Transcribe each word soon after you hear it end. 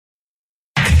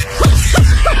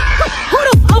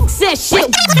that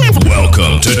shit.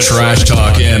 Welcome to Trash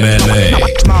Talk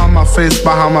MMA. Smile on my face,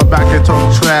 behind my back, and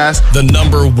talk trash. The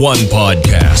 #1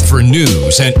 podcast for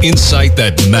news and insight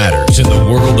that matters in the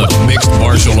world of mixed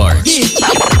martial arts.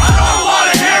 I don't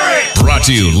want to hear it! Brought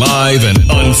to you live and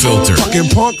unfiltered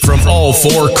from all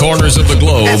four corners of the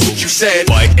globe That's what you said.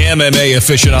 by MMA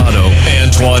aficionado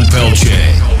Antoine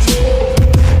Pelche.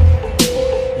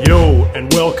 Yo,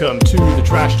 and welcome to the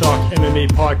Trash Talk MMA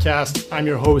podcast. I'm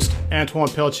your host, Antoine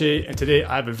Pelche, and today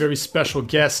I have a very special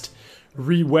guest,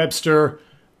 Ree Webster,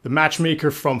 the matchmaker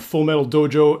from Full Metal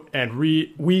Dojo, and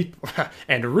Ree,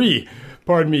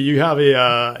 pardon me, you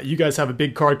guys have a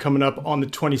big card coming up on the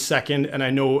 22nd, and I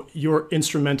know you're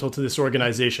instrumental to this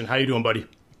organization. How you doing, buddy?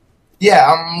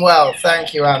 Yeah, I'm well,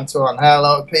 thank you, Antoine.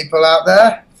 Hello, people out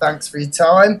there. Thanks for your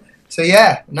time. So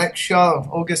yeah, next show,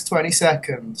 August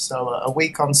 22nd. So a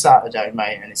week on Saturday,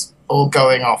 mate, and it's all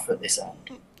going off at this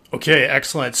end. Okay,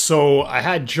 excellent. So I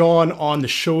had John on the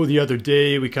show the other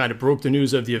day. We kind of broke the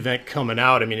news of the event coming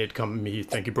out. I mean, I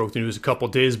think he broke the news a couple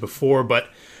of days before, but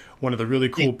one of the really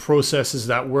cool processes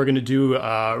that we're going to do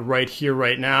right here,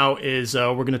 right now, is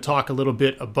we're going to talk a little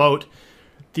bit about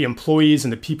the employees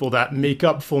and the people that make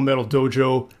up Full Metal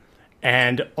Dojo,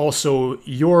 and also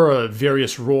your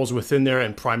various roles within there,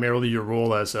 and primarily your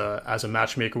role as a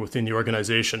matchmaker within the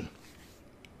organization.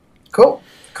 Cool.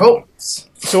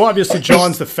 So obviously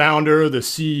John's the founder, the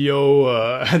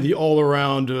CEO, the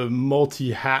all-around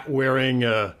multi-hat wearing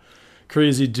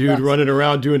crazy dude running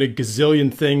around doing a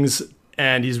gazillion things,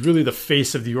 and he's really the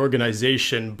face of the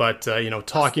organization. But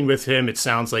talking with him, it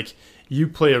sounds like you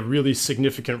play a really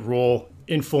significant role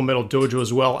in Full Metal Dojo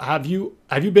as well. Have you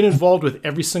been involved with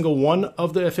every single one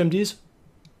of the FMDs?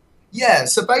 Yeah,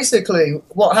 so basically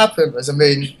what happened was,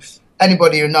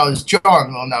 anybody who knows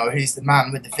John will know he's the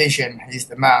man with the vision. He's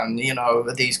the man,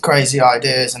 with these crazy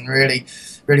ideas, and really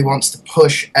wants to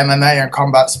push MMA and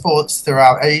combat sports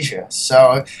throughout Asia.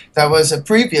 So there was a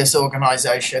previous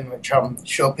organization, which I'm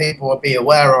sure people will be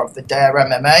aware of, the Dare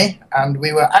MMA, and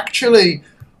we were actually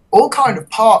all kind of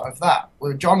part of that.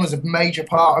 Well, John was a major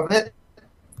part of it.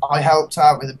 I helped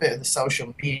out with a bit of the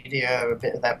social media, a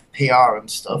bit of their PR and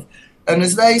stuff. And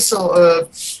as they sort of,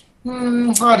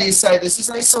 how do you say this? As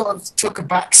they sort of took a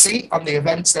back seat on the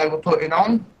events they were putting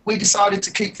on, we decided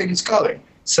to keep things going.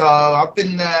 So I've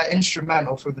been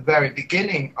instrumental from the very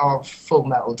beginning of Full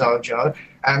Metal Dojo,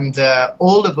 and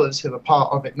all of us who are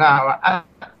part of it now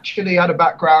actually had a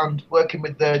background working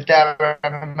with the Dare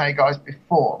MMA guys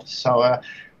before. So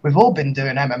we've all been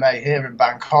doing MMA here in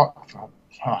Bangkok for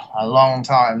a long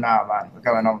time now, man. We're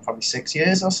going on probably 6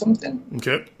 years or something.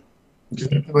 Okay.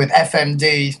 With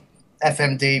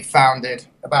FMD founded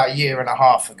about a year and a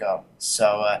half ago.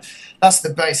 So that's the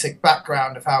basic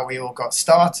background of how we all got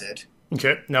started.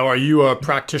 Okay. Now, are you a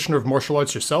practitioner of martial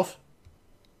arts yourself?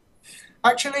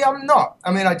 Actually, I'm not.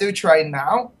 I do train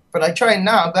now, but I train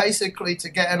now basically to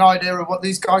get an idea of what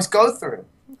these guys go through.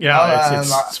 Yeah,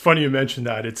 it's funny you mentioned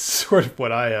that. It's sort of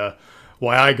what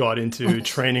why I got into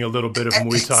training a little bit of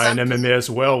Muay Thai and MMA as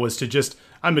well, was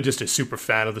I'm just a super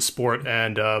fan of the sport,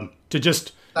 and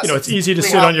it's easy to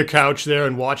sit on your couch there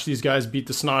and watch these guys beat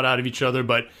the snot out of each other,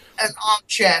 but an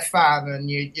armchair fan,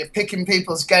 and you're picking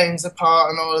people's games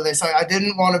apart and all of this. I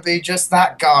didn't want to be just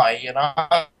that guy,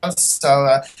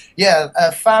 So,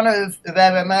 a fan of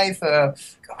MMA for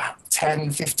about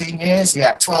 10, 15 years.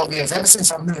 Yeah, 12 years, ever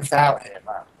since I moved out here,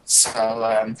 man.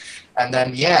 So, and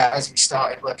then, as we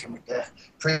started working with the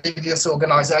previous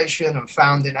organization and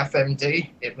founding FMD,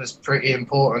 it was pretty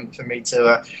important for me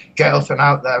to get up and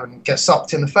out there and get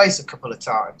socked in the face a couple of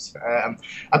times.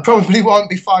 I probably won't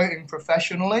be fighting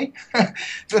professionally,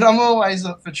 but I'm always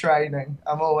up for training.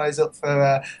 I'm always up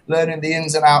for learning the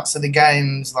ins and outs of the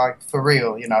games, like for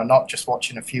real, not just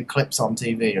watching a few clips on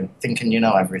TV and thinking you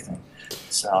know everything.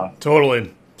 So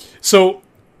totally. So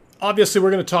obviously, we're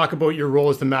going to talk about your role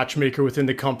as the matchmaker within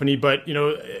the company, but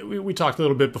we talked a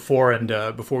little bit before, and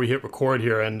before we hit record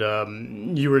here,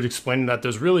 and you were explaining that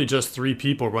there's really just 3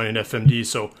 people running FMD.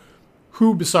 So,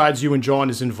 who besides you and John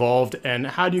is involved, and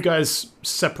how do you guys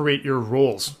separate your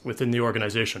roles within the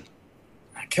organization?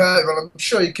 Okay, well, I'm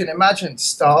sure you can imagine to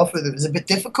start off with, it was a bit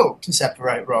difficult to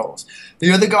separate roles.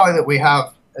 The other guy that we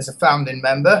have as a founding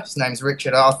member, his name's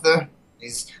Richard Arthur.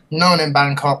 He's known in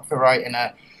Bangkok for writing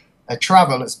a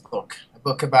traveler's book, a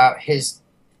book about his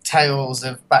tales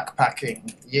of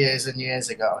backpacking years and years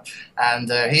ago.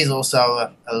 And he's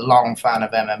also a long fan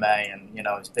of MMA, and,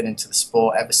 has been into the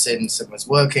sport ever since, and was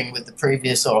working with the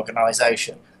previous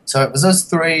organization. So it was us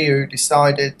 3 who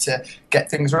decided to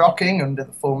get things rocking under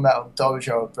the Full Metal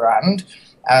Dojo brand.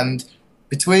 And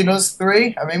between us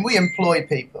 3, we employ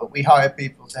people, we hire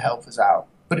people to help us out.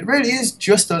 but it really is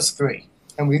just us three.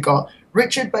 And we got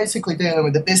Richard basically dealing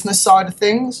with the business side of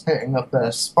things, hitting up the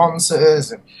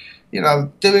sponsors and,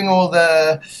 doing all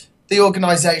the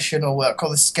organizational work, all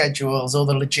the schedules, all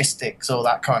the logistics, all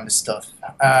that kind of stuff.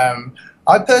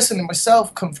 I personally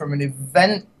myself come from an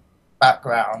event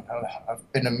background.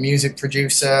 I've been a music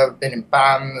producer, been in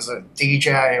bands, a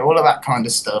DJ, all of that kind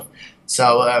of stuff.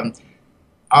 So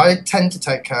I tend to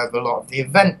take care of a lot of the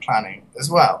event planning as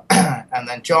well. And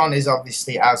then John is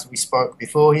obviously, as we spoke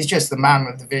before, he's just the man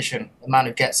with the vision, the man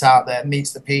who gets out there,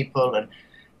 meets the people,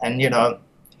 and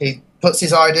he puts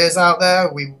his ideas out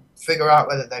there. We figure out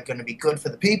whether they're going to be good for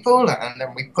the people, and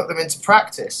then we put them into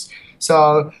practice.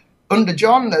 So under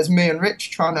John, there's me and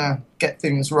Rich trying to get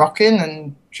things rocking,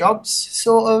 and jobs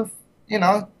sort of,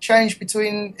 change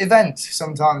between events.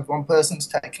 Sometimes one person's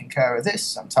taking care of this,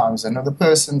 sometimes another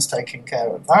person's taking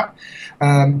care of that.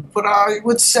 But I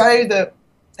would say that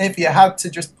if you had to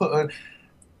just put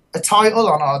a title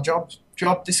on our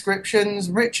job descriptions,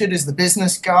 Richard is the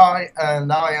business guy,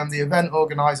 and I am the event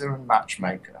organizer and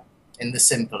matchmaker, in the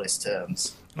simplest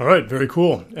terms. All right, very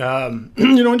cool. And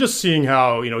just seeing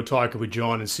how, talking with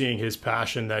John and seeing his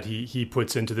passion that he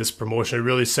puts into this promotion, it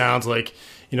really sounds like,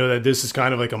 that this is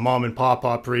kind of like a mom and pop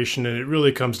operation, and it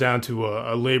really comes down to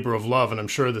a labor of love. And I'm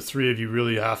sure the three of you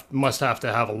really must have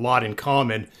to have a lot in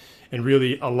common and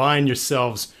really align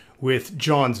yourselves with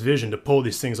John's vision to pull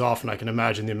these things off. And I can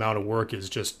imagine the amount of work is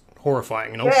just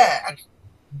horrifying, Yeah,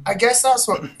 I guess that's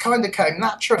what kind of came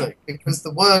naturally, because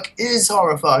the work is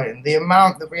horrifying. The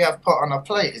amount that we have put on our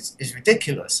plate is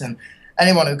ridiculous, and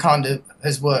anyone who kind of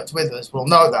has worked with us will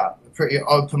know that. We're pretty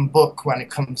open book when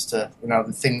it comes to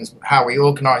the things, how we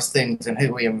organise things and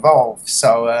who we involve.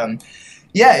 So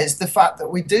it's the fact that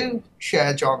we do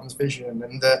share John's vision,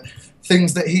 and the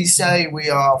things that he say we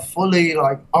are fully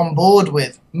on board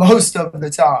with most of the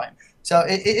time. So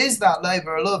it is that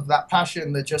labour of love, that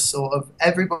passion that just sort of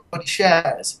everybody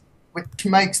shares, which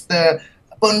makes the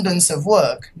abundance of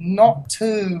work not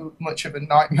too much of a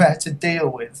nightmare to deal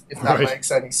with, if that makes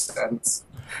any sense.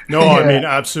 No, I mean,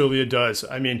 absolutely it does.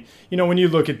 I mean, when you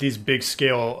look at these big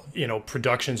scale,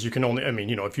 productions, you can only,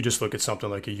 if you just look at something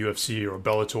like a UFC or a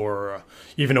Bellator or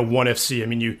even a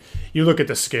 1FC, you look at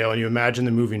the scale and you imagine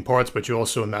the moving parts, but you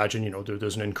also imagine,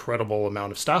 there's an incredible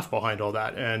amount of staff behind all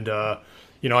that. And,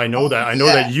 I know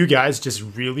that you guys just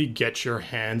really get your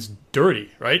hands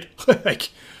dirty, right?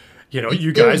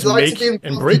 You guys make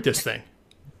and break this thing.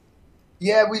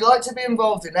 Yeah, we like to be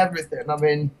involved in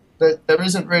everything. There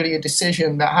isn't really a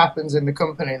decision that happens in the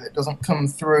company that doesn't come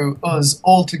through us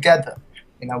all together.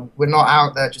 We're not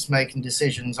out there just making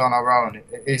decisions on our own.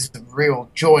 It is a real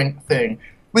joint thing.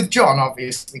 With John,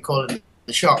 obviously, calling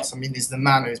the shots. He's the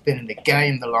man who's been in the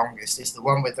game the longest. He's the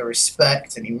one with the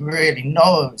respect, and he really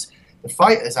knows the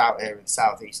fighters out here in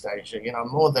Southeast Asia,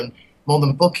 more than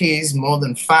bookies, more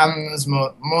than fans,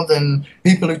 more than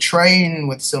people who train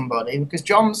with somebody, because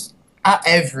John's at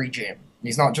every gym.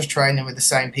 He's not just training with the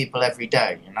same people every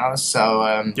day,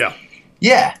 So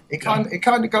it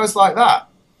kind of goes like that.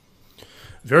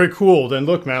 Very cool. Then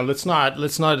look, man, let's not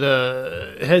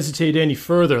hesitate any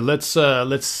further. Let's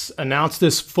announce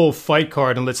this full fight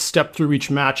card, and let's step through each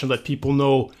match and let people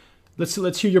know.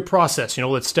 Let's hear your process.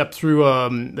 Let's step through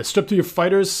your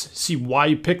fighters, see why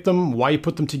you picked them, why you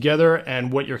put them together,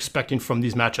 and what you're expecting from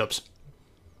these matchups.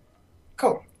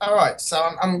 Cool. All right. So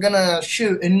I'm gonna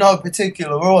shoot in no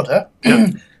particular order,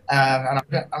 and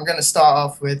I'm gonna start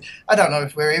off with, I don't know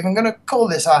if we're even gonna call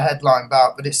this our headline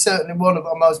bout, but it's certainly one of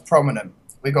our most prominent.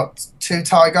 We got two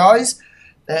Thai guys.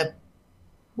 They're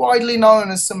widely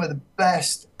known as some of the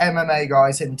best MMA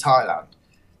guys in Thailand.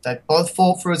 They've both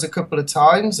fought for us a couple of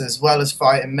times, as well as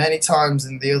fighting many times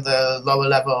in the other lower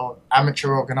level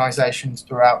amateur organisations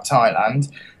throughout Thailand.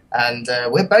 And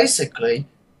we're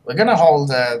going to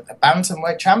hold a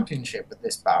bantamweight championship with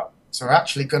this bout. So we're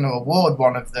actually going to award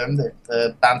one of them,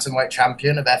 the bantamweight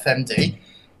champion of FMD.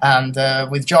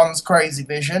 And with John's crazy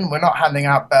vision, we're not handing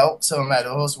out belts or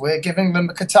medals. We're giving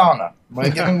them a katana. We're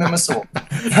giving them a sword.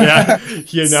 Yeah,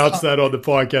 he announced that on the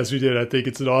podcast we did. I think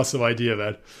it's an awesome idea,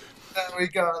 man. There we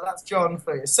go. That's John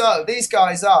for you. So these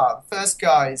guys are, the first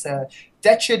guy is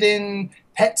Dechadin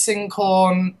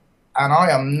Petsinkorn, and I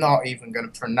am not even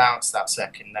going to pronounce that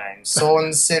second name. Sorn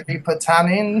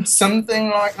Sivipatanin, something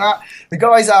like that. The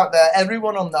guy's out there,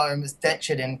 everyone will know him as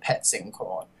Dechadin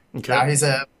Petsinkorn. Okay. Now he's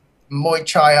a Muay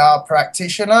Thai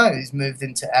practitioner who's moved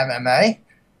into MMA,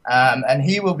 and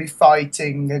he will be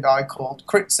fighting a guy called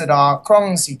Kritsadar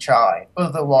Krongsichai,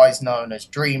 otherwise known as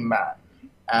Dream Man.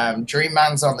 Dream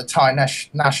Man's on the Thai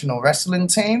national wrestling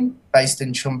team based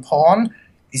in Chumphon.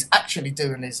 he's actually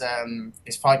doing his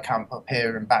fight camp up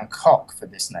here in Bangkok for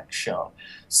this next show.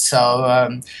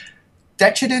 So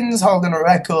Dechidin's holding a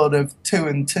record of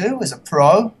 2-2 as a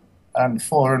pro and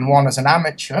 4-1 as an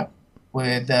amateur,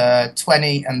 with a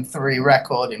 20-3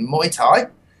 record in Muay Thai.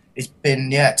 He's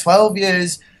been 12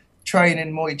 years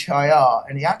training Muay Thai art,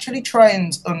 and he actually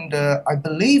trains under, I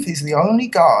believe he's the only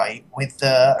guy with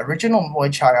the original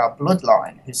Muay Thai art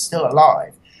bloodline who's still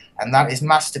alive, and that is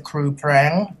Master Kru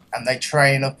Preng, and they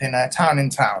train up in a town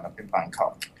up in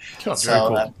Bangkok. Oh, very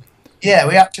cool. Yeah,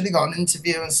 we actually got an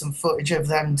interview and some footage of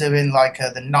them doing like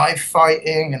the knife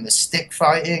fighting and the stick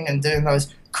fighting and doing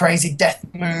those crazy death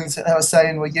moves that they were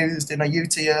saying were used in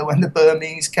Ayutthaya when the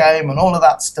Burmese came and all of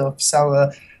that stuff.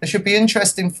 So there should be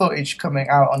interesting footage coming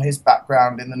out on his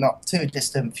background in the not too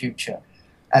distant future.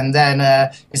 And then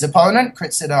his opponent,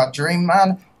 Kritsidar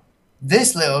Dreamman,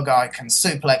 this little guy can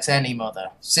suplex any mother.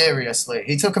 Seriously.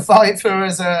 He took a fight for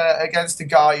us against a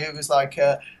guy who was like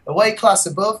a weight class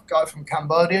above, guy from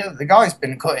Cambodia. The guy's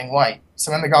been cutting weight.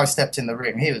 So when the guy stepped in the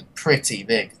ring, he was pretty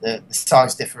big. The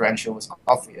size differential was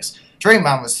obvious.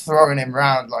 Dreamman was throwing him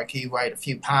around like he weighed a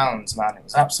few pounds, man. It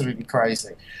was absolutely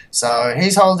crazy. So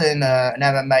he's holding an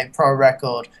MMA pro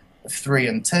record of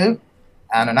 3-2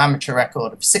 and an amateur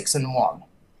record of 6-1.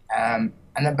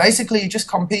 And then basically he just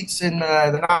competes in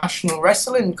the national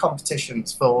wrestling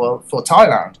competitions for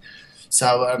Thailand.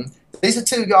 So these are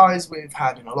two guys we've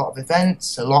had in a lot of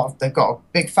events. They've got a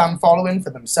big fan following for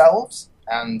themselves.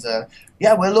 And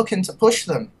we're looking to push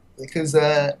them, because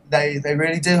they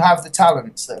really do have the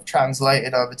talents that have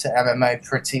translated over to MMA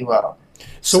pretty well.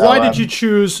 So why did you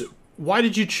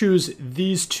choose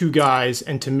these two guys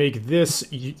and to make this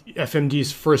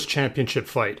FMD's first championship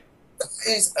fight? That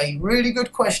is a really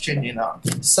good question, you know.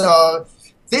 So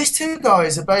these two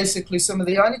guys are basically some of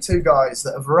the only two guys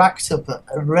that have racked up a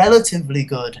relatively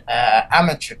good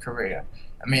amateur career.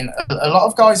 I mean, a lot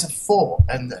of guys have fought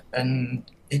and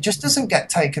it just doesn't get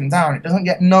taken down. It doesn't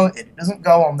get noted. It doesn't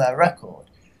go on their record.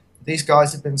 These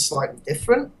guys have been slightly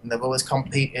different, and they've always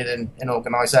competed in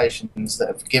organisations that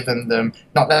have given them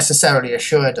not necessarily a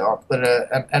sure dog, but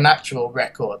an actual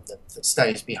record that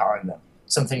stays behind them.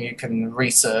 Something you can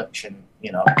research and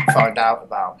find out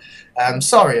about.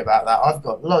 Sorry about that. I've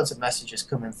got loads of messages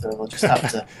coming through. We'll just have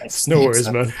to. No worries,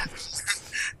 man.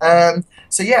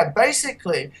 So yeah,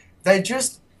 basically they're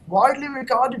just widely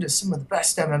regarded as some of the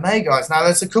best MMA guys. Now,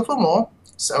 there's a couple more,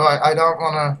 so I don't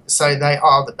want to say they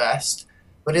are the best.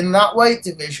 But in that weight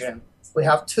division, we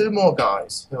have two more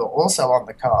guys who are also on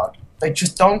the card. They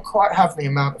just don't quite have the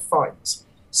amount of fights.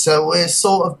 So we're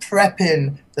sort of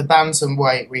prepping the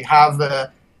bantamweight. We have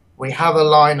a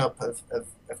lineup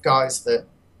of guys that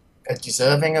are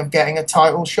deserving of getting a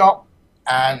title shot.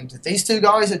 And these two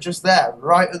guys are just there,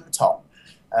 right at the top.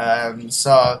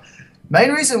 So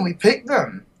main reason we picked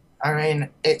them, I mean,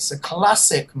 it's a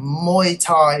classic Muay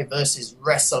Thai versus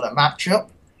wrestler matchup.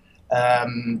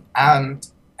 And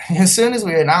as soon as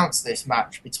we announced this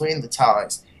match between the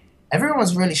Thais, everyone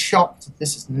was really shocked that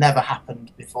this has never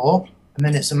happened before. I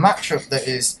mean, it's a matchup that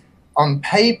is, on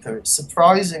paper, it's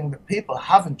surprising that people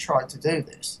haven't tried to do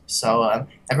this. So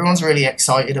everyone's really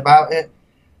excited about it.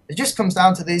 It just comes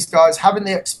down to these guys having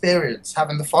the experience,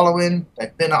 having the following.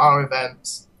 They've been at our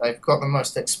events. They've got the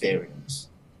most experience.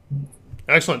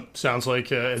 Excellent. Sounds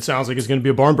like it's going to be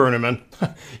a barn burner, man.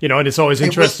 And it's always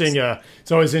interesting.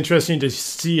 It's always interesting to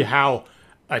see how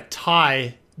a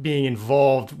Thai being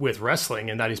involved with wrestling,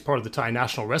 and that he's part of the Thai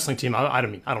national wrestling team. I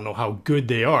don't know how good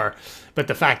they are, but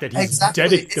the fact that he's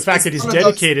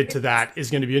dedicated to that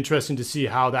is going to be interesting to see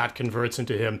how that converts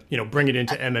into him. Bring it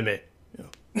into MMA.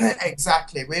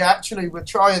 Exactly. We're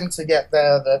trying to get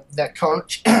their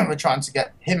coach. We're trying to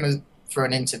get him for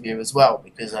an interview as well,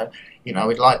 because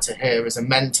we'd like to hear as a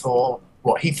mentor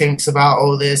what he thinks about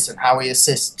all this and how he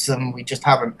assists them. We just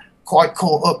haven't quite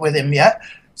caught up with him yet.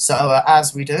 So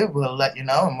as we do, we'll let you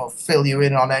know, and we'll fill you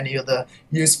in on any other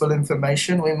useful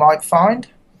information we might find.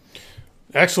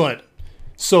 Excellent.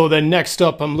 So then next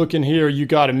up, I'm looking here, you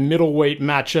got a middleweight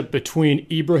matchup between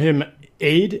Ibrahim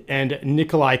Aid and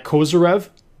Nikolai Kozarev.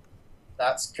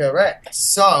 That's correct.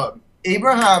 So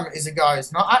Ibrahim is a guy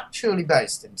who's not actually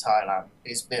based in Thailand.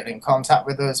 He's been in contact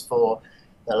with us for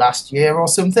the last year or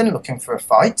something, looking for a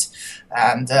fight.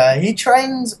 And he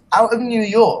trains out of New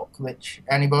York, which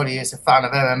anybody who's a fan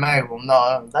of MMA will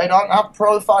know. They don't have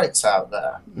pro fights out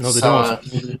there. No, they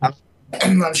don't.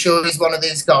 I'm sure he's one of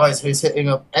these guys who's hitting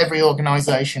up every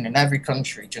organization in every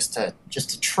country just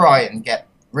to try and get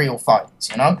real fights,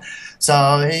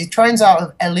 So he trains out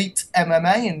of Elite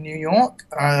MMA in New York.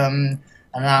 And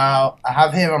now I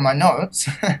have here on my notes,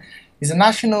 he's a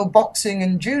national boxing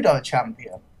and judo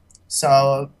champion.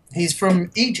 So he's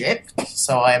from Egypt,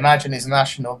 so I imagine he's a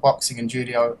national boxing and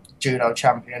judo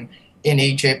champion in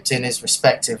Egypt in his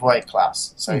respective weight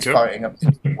class. So he's fighting up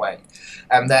weight.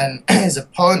 And then his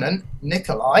opponent,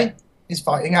 Nikolai, is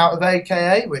fighting out of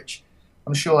AKA, which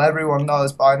I'm sure everyone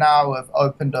knows by now have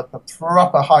opened up a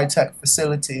proper high-tech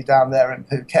facility down there in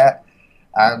Phuket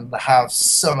and have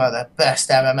some of the best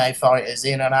MMA fighters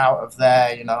in and out of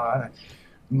there, you know.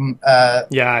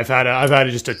 Yeah, I've had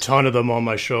just a ton of them on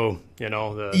my show. You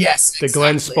know, the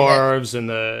Glenn Sparves and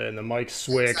the Mike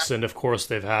Swicks, and of course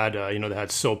they've had they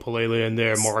had Sil Palele in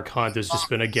there. Mark Hunt. There's just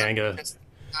been a gang of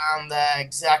down there,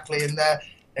 exactly. And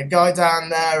the guy down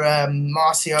there,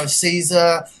 Marcio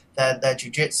Caesar, the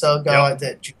jiu-jitsu guy,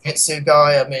 the jiu-jitsu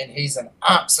guy. I mean, he's an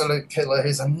absolute killer.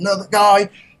 He's another guy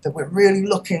that we're really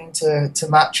looking to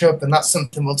match up, and that's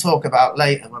something we'll talk about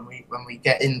later when we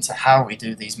get into how we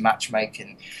do these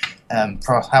matchmaking,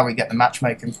 how we get the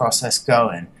matchmaking process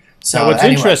going. So now, what's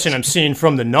interesting I'm seeing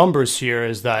from the numbers here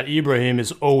is that Ibrahim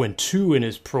is 0-2 in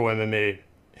his pro MMA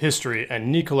history,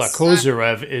 and Nikola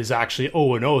Kozyrev is actually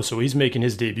 0-0, so he's making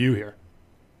his debut here.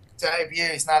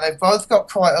 Debuts. Now, they've both got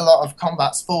quite a lot of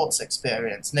combat sports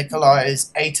experience. Nikolai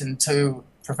is 8-2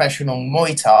 professional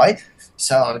Muay Thai,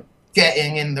 so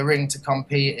getting in the ring to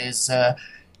compete is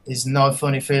no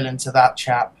funny feeling to that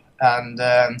chap, and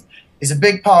he's a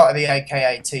big part of the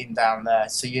AKA team down there,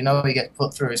 so he gets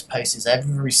put through his paces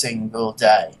every single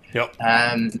day. Yep.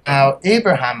 Now,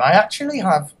 Ibrahim, I actually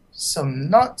have some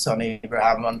notes on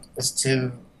Ibrahim as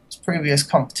to his previous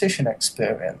competition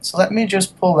experience. So let me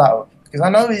just pull that up, because I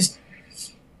know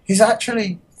he's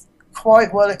actually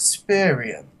quite well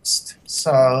experienced.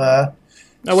 So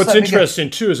now, what's interesting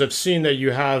too is I've seen that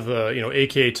you have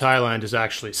AKA Thailand is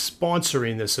actually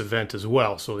sponsoring this event as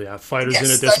well. So they have fighters in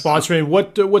it. They're sponsoring.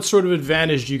 What sort of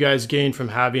advantage do you guys gain from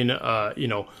having a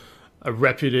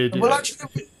reputed? Well,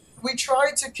 actually, we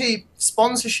try to keep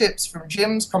sponsorships from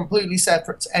gyms completely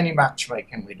separate to any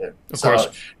matchmaking we do. Of course,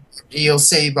 you'll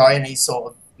see by any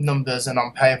sort of numbers and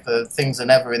on paper, things are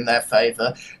never in their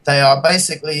favor. They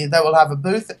will have a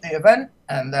booth at the event,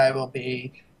 and they will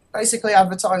be basically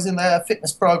advertising their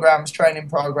fitness programs, training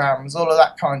programs, all of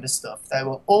that kind of stuff. They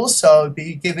will also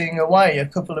be giving away a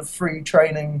couple of free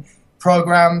training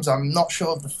programs. I'm not sure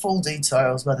of the full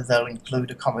details, whether they'll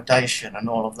include accommodation and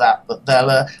all of that, but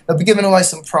they'll be giving away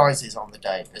some prizes on the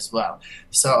day as well.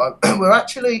 So we're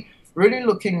actually really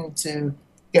looking to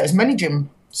get as many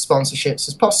gym sponsorships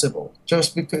as possible,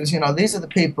 just because these are the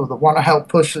people that want to help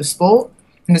push the sport,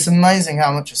 and it's amazing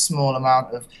how much a small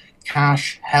amount of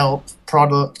cash, help,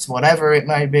 product, whatever it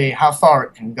may be, how far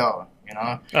it can go,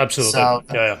 Absolutely. So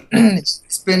yeah.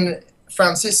 It's been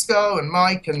Francisco and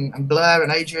Mike and Blair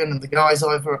and Adrian and the guys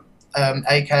over at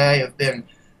AKA have been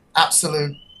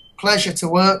absolute pleasure to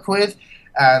work with,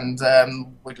 and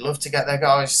we'd love to get their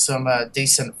guys some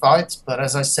decent fights, but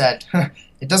as I said,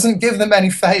 it doesn't give them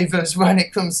any favors when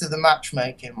it comes to the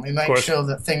matchmaking. We make sure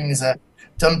that things are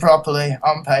done properly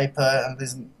on paper, and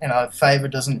there's favor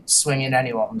doesn't swing in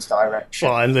anyone's direction.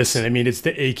 Well, and listen, I mean, it's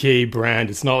the AKA brand.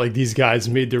 It's not like these guys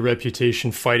made their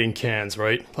reputation fighting cans,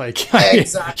 right? Like,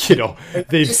 exactly.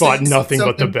 They've fought nothing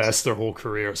but the best their whole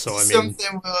career. So I mean,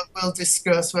 something we'll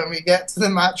discuss when we get to the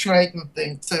matchmaking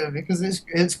thing too, because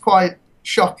it's quite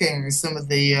shocking, some of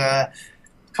the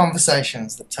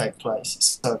conversations that take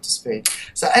place, so to speak.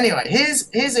 So anyway, here's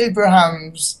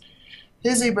Ibrahim's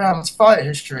fight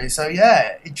history. So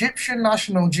yeah, Egyptian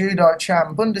national judo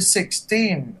champ, under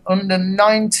 16, under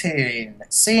 19,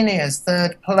 seniors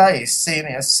 3rd place,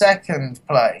 senior 2nd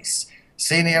place,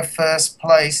 senior 1st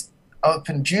place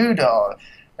open judo,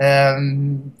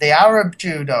 the Arab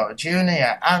judo,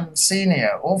 junior and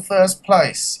senior, all 1st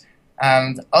place,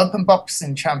 and open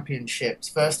boxing championships,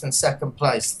 1st and 2nd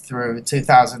place through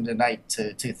 2008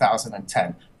 to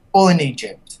 2010, all in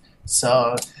Egypt.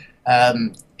 So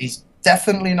he's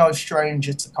definitely no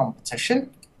stranger to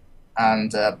competition,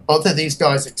 and both of these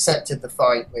guys accepted the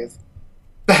fight with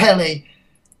barely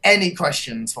any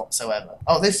questions whatsoever.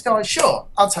 Oh, this guy, sure,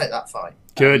 I'll take that fight.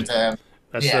 Good. And,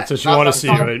 that's what you want to see,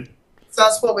 right?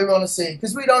 That's what we want to see,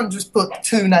 because we don't just put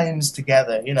two names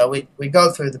together. We go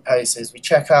through the paces, we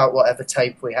check out whatever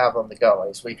tape we have on the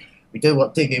guys, we do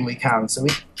what digging we can, so we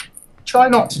try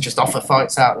not to just offer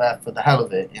fights out there for the hell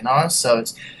of it, So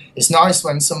it's nice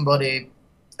when somebody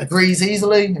agrees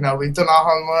easily. We've done our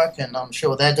homework, and I'm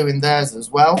sure they're doing theirs as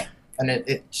well, and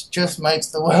it just makes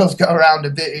the world go around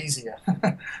a bit easier.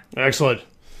 Excellent.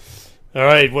 All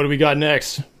right, what do we got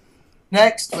next?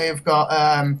 Next, we've got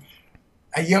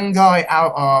a young guy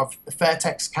out of the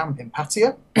Fairtex camp in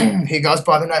Pattaya. He goes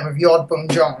by the name of Yod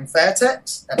Bungjong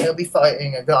Fairtex, and he'll be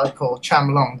fighting a guy called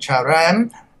Chamlong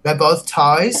Charem. They're both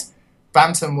Thais.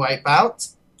 bantamweight bout.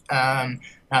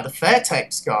 Now the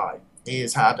Fairtex guy,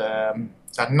 he's had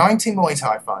 90 Muay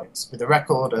Thai fights with a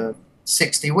record of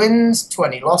 60 wins,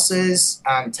 20 losses,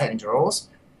 and 10 draws.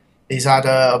 He's had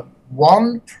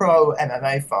one pro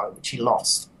MMA fight, which he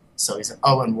lost. So he's an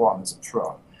 0-1 as a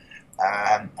pro.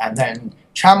 And then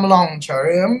Chamlong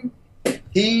Chariam,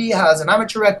 he has an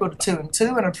amateur record of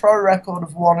 2-2 and a pro record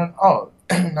of 1-0.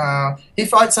 Now, he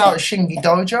fights out at Shingi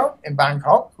Dojo in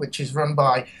Bangkok, which is run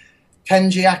by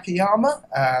Kenji Akiyama,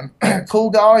 a cool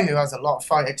guy who has a lot of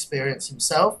fight experience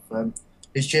himself.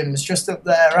 His gym is just up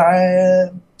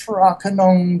there,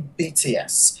 Prakanong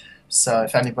BTS. So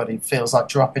if anybody feels like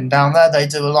dropping down there, they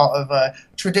do a lot of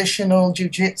traditional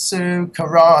jiu-jitsu,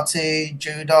 karate,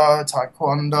 judo,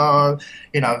 taekwondo,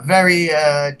 very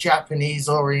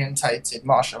Japanese-orientated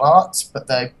martial arts, but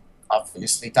they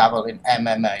obviously dabble in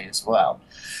MMA as well.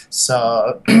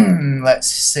 So let's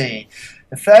see.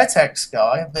 The Fairtex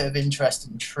guy, a bit of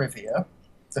interesting trivia.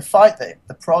 The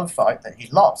pro fight that he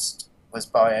lost was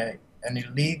by an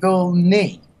illegal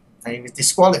knee that he was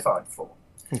disqualified for.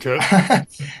 Okay.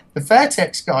 The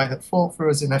Fairtex guy that fought for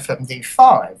us in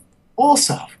FMD5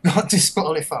 also got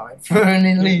disqualified for an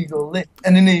illegal knee.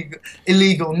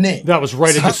 That was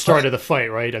right at the start of the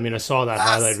fight, right? I mean, I saw that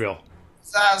highlight reel.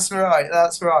 That's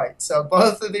right. So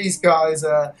both of these guys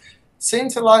seem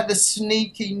to like the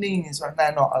sneaky knees when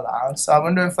they're not allowed. So I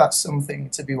wonder if that's something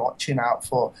to be watching out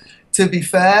for. To be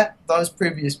fair, those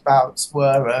previous bouts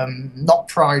were not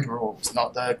Pride rules,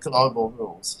 not the global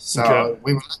rules. So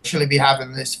we will actually be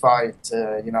having this fight,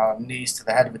 knees to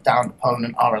the head of a downed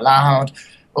opponent are allowed,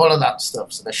 all of that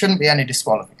stuff. So there shouldn't be any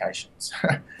disqualifications.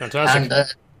 Fantastic.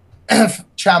 And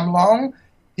Chamlong,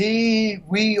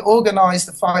 we organised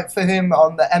the fight for him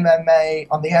on the MMA,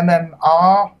 on the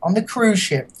MMR, on the cruise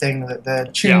ship thing that the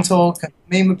Tune Talk and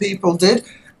Mima people did.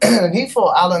 And he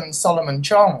fought Alan Solomon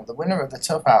Chong, the winner of the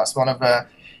Tough House, one of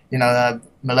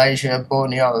Malaysia,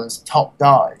 Borneo's top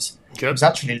guys. He was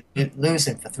actually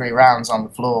losing for 3 rounds on the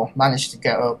floor, managed to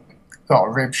get up, got a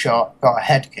rib shot, got a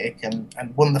head kick, and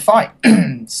won the fight.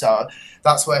 So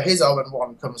that's where his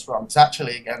 0-1 comes from. It's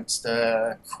actually against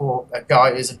a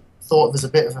guy who's thought of as a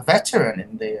bit of a veteran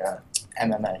in the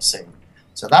MMA scene.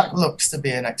 So that looks to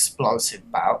be an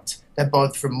explosive bout. They're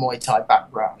both from Muay Thai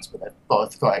backgrounds, but they've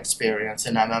both got experience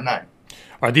in MMA.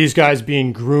 Are these guys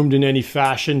being groomed in any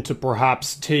fashion to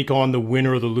perhaps take on the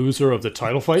winner or the loser of the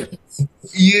title fight?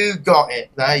 You got it.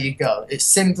 There you go. It's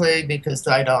simply because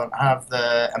they don't have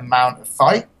the amount of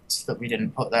fights that we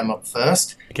didn't put them up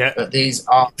first. Okay. But these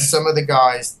are some of the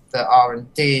guys that are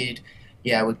indeed,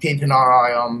 we're keeping our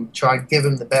eye on, try and give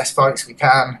them the best fights we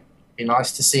can. Be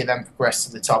nice to see them progress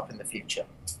to the top in the future.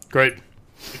 Great.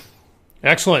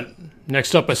 Excellent.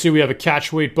 Next up, I see we have a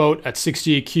catch weight bout at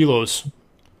 68 kilos.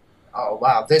 Oh,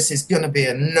 wow. This is going to be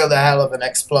another hell of an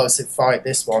explosive fight.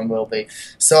 This one will be.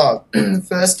 So,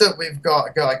 first up, we've got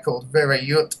a guy called Vera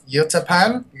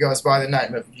Yutapan. He goes by the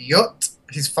name of Yut.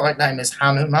 His fight name is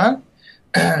Hanuman.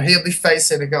 He'll be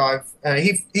facing a guy.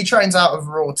 He trains out of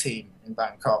Raw Team in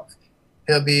Bangkok.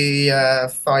 He'll be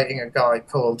fighting a guy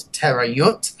called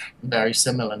Terayut. Very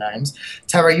similar names.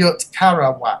 Terayut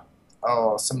Karawat,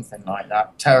 or something like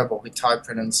that. Terrible with Thai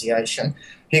pronunciation.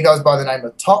 He goes by the name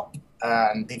of Top,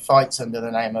 and he fights under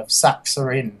the name of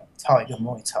Saksarin Tiger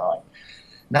Muay Thai.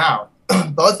 Now,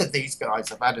 both of these guys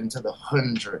have had into the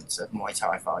hundreds of Muay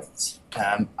Thai fights.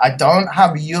 I don't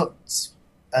have Yut's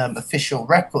official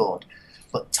record,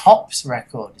 but Top's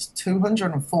record is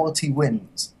 240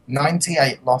 wins,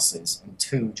 98 losses, and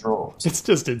 2 draws. It's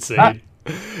just insane.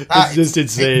 It's just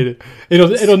insane.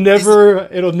 It'll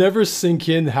never sink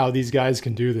in how these guys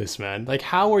can do this, man. Like,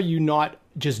 how are you not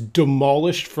just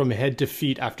demolished from head to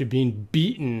feet after being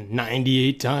beaten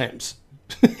 98 times?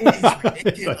 It's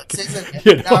ridiculous, isn't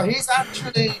it? Now,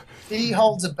 he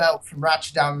holds a belt from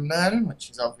Ratchadan, which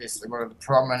is obviously one of the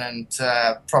prominent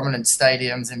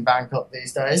stadiums in Bangkok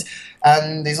these days,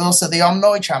 and he's also the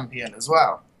Omnoi champion as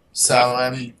well.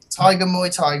 So Tiger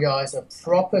Muay Thai guys are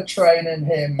proper training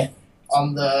him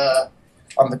on the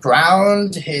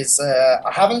ground.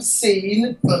 I haven't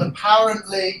seen, but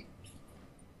apparently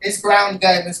his ground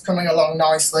game is coming along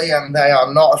nicely, and they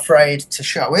are not afraid to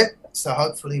show it. So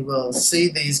hopefully we'll see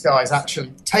these guys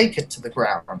actually take it to the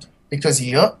ground. Because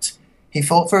Yut, he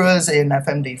fought for us in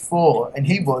FMD4, and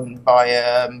he won by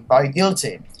a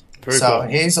guillotine. Very cool.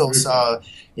 He's also,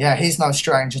 he's no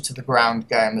stranger to the ground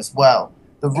game as well.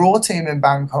 The Raw Team in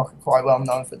Bangkok are quite well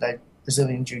known for their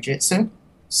Brazilian Jiu-Jitsu.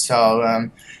 So,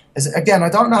 again, I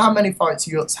don't know how many fights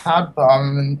Yut's had, but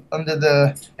I'm under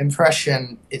the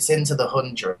impression it's into the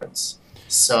hundreds.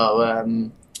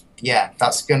 So,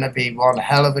 that's going to be one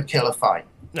hell of a killer fight.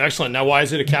 Excellent. Now, why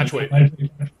is it a catch weight?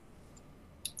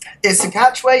 It's a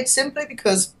catch weight simply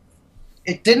because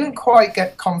it didn't quite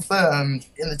get confirmed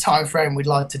in the time frame we'd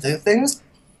like to do things,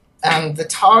 and the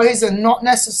ties are not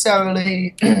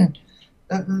necessarily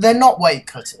they're not weight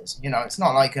cutters. You know, it's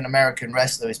not like an American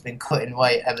wrestler who's been cutting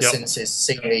weight ever since his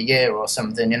senior year or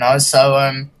something. You know,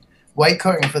 so weight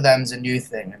cutting for them is a new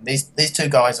thing, and these two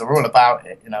guys are all about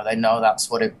it. You know, they know that's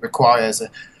what it requires,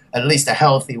 at least a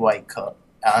healthy weight cut.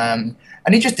 And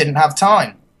he just didn't have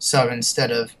time. So instead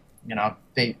of, you know,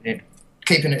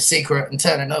 keeping it secret and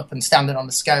turning up and standing on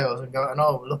the scales and going,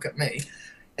 oh, look at me,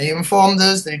 he informed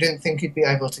us that he didn't think he'd be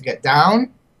able to get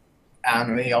down.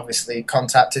 And we obviously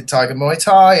contacted Tiger Muay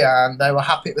Thai, and they were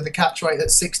happy with the catch weight at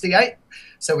 68.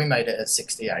 So we made it at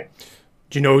 68.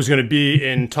 Do you know who's going to be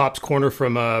in Top's corner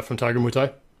from Tiger Muay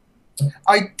Thai?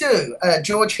 I do.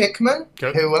 George Hickman,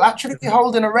 who will actually be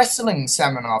holding a wrestling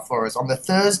seminar for us on the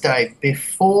Thursday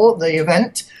before the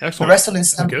event. Excellent. The wrestling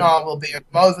seminar will be at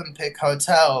Movenpick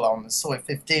Hotel on the Soy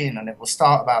 15, and it will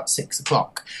start about 6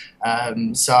 o'clock.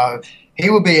 So he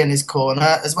will be in his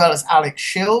corner, as well as Alex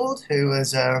Shield, who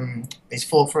has he's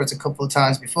fought for us a couple of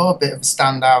times before, a bit of a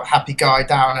standout, happy guy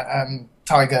down at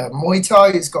Tiger Muay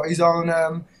Thai. He's got his own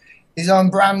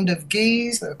brand of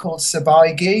gis that are called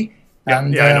Sabai gi. Yeah,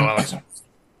 and, I know Alex.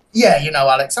 Yeah, you know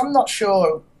Alex. I'm not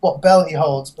sure what belt he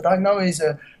holds, but I know he's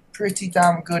a pretty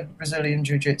damn good Brazilian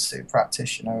Jiu-Jitsu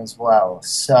practitioner as well.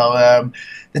 So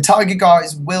the Tiger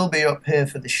guys will be up here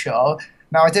for the show.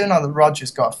 Now, I do know that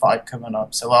Roger's got a fight coming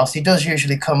up, so whilst he does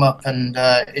usually come up and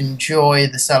enjoy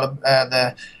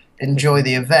the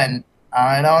event,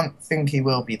 I don't think he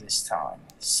will be this time.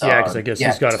 So, yeah, because I guess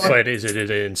he's got a fight. Is it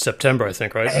in September? I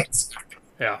think, right?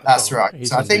 Yeah, that's right.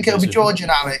 So I think it'll be George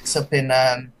and Alex up in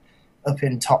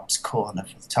Top's corner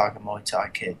for the Tiger Muay Thai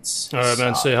kids. All right,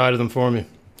 man. Say hi to them for me.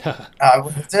 I will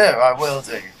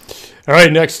do. All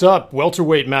right, next up,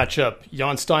 welterweight matchup: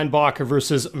 Jan Steinbacher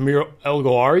versus Amir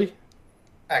El-Gouari.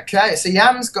 Okay, so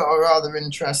Jan's got a rather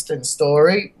interesting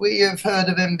story. We have heard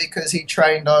of him because he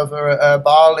trained over at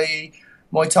Bali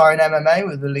Muay Thai and MMA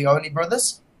with the Leone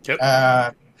brothers.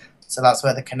 Yep. So that's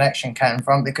where the connection came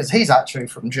from, because he's actually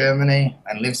from Germany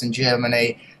and lives in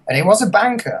Germany, and he was a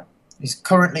banker. He's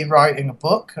currently writing a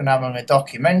book and having a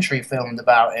documentary filmed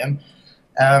about him,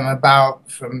 about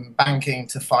from banking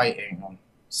to fighting, or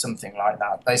something like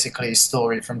that. Basically, his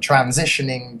story from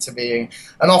transitioning to being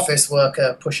an office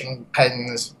worker, pushing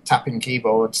pens, tapping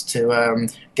keyboards, to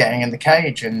getting in the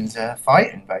cage and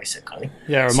fighting, basically.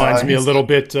 Yeah, it reminds me a little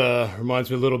bit.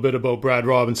 Reminds me a little bit about Brad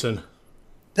Robinson.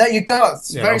 There you go.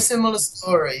 It's a very similar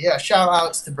story. Yeah, shout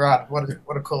outs to Brad. What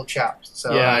a cool chap.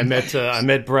 So yeah, I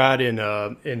met Brad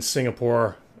in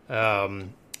Singapore,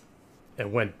 and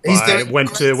went to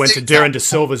Darren De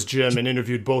Silva's gym and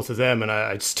interviewed both of them. And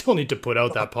I still need to put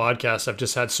out that podcast. I've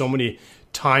just had so many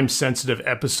time sensitive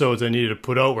episodes I needed to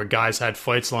put out where guys had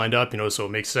fights lined up. You know, so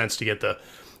it makes sense to get the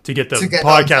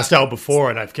podcast out before.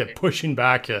 And I've kept pushing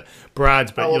back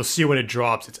Brad's, but you'll see when it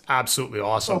drops. It's absolutely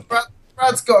awesome. Well,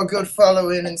 Brad's got a good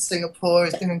following in Singapore.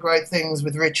 He's doing great things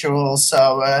with rituals.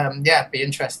 So, be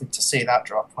interested to see that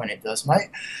drop when it does,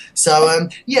 mate. So,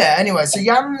 anyway, so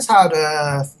Jan's had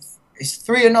he's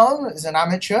 3-0 as an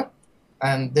amateur,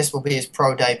 and this will be his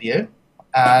pro debut.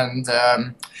 And,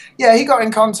 he got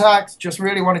in contact, just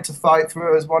really wanted to fight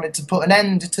for us, wanted to put an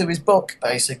end to his book,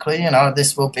 basically. You know,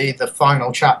 this will be the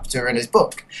final chapter in his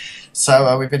book.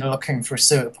 So, we've been looking for a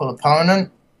suitable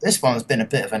opponent. This one's been a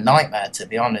bit of a nightmare, to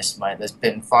be honest, mate. There's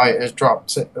been fighters up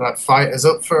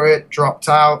for it, dropped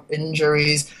out,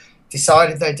 injuries,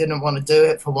 decided they didn't want to do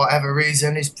it for whatever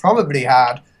reason. He's probably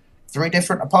had 3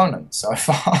 different opponents so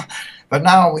far. But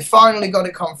now we finally got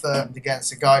it confirmed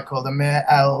against a guy called Amir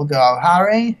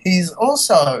El-Gouari. He's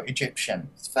also Egyptian.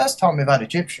 It's the first time we've had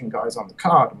Egyptian guys on the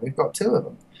card, and we've got 2 of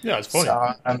them. Yeah, it's funny.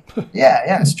 So,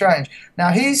 it's strange. Now,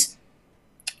 he's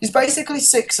basically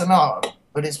 6-0.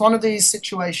 But it's one of these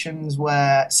situations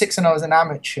where 6-0 is an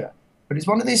amateur. But it's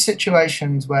one of these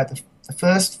situations where the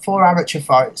first 4 amateur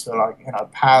fights were like, you know,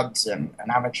 pads and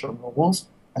amateur rules.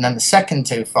 And then the second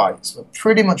 2 fights were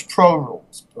pretty much pro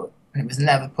rules. But it was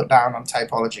never put down on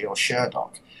Tapology or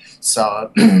Sherdock.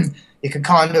 So you could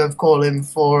kind of call him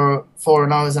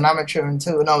 4-0 as an amateur and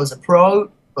 2-0 as a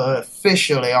pro. But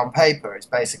officially on paper, it's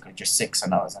basically just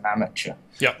 6-0 as an amateur.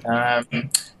 Yeah.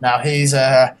 Now he's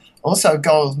also a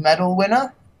gold medal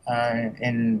winner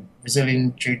in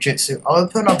Brazilian Jiu-Jitsu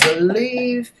Open, I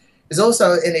believe. He's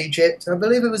also in Egypt. I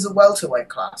believe it was the welterweight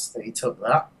class that he took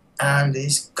that. And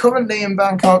he's currently in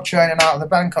Bangkok training out of the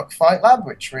Bangkok Fight Lab,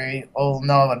 which we all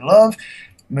know and love.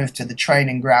 Moved to the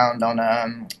training ground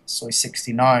on Soy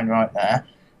 69 right there.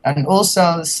 And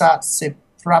also the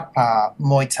Thrapa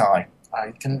Muay Thai.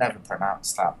 I can never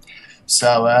pronounce that.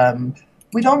 So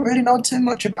we don't really know too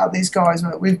much about these guys.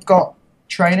 We've got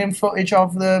training footage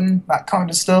of them, that kind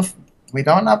of stuff. We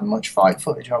don't have much fight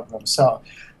footage of them. So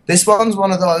this one's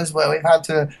one of those where we've had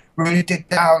to really dig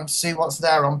down to see what's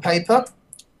there on paper,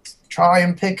 try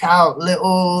and pick out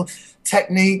little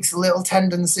techniques, little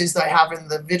tendencies they have in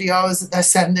the videos that they're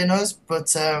sending us.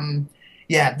 But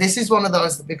yeah, this is one of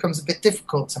those that becomes a bit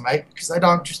difficult to make because they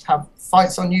don't just have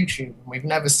fights on YouTube, and we've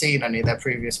never seen any of their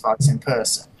previous fights in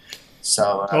person.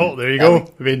 So oh, there you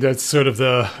go. I mean, that's sort of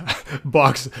the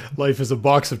box. Life is a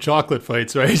box of chocolate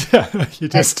fights, right? You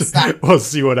just we'll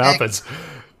see what happens.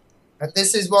 And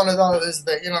this is one of those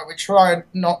that, we try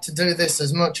not to do this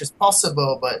as much as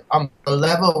possible, but on the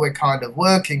level we're kind of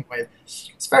working with,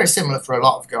 it's very similar for a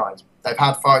lot of guys. They've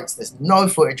had fights, there's no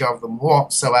footage of them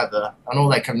whatsoever, and all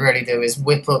they can really do is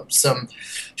whip up some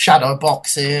shadow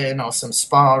boxing or some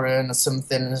sparring or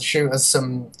something and shoot us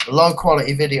some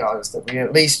low-quality videos that we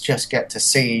at least just get to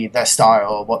see their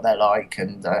style, what they're like,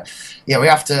 and yeah, we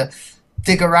have to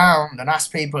dig around and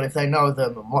ask people if they know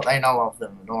them and what they know of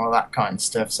them and all that kind of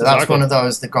stuff. So that's one of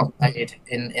those that got made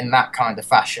in that kind of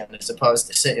fashion as opposed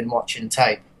to sitting watching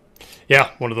tape.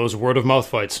 Yeah, one of those word-of-mouth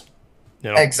fights.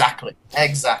 Exactly.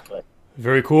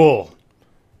 Very cool.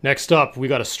 Next up, we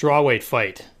got a strawweight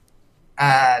fight.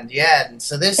 And yeah,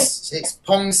 so it's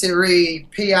Pongsi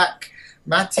Piak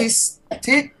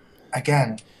Matistit.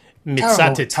 Again,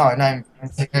 Mitsatit. Thai name.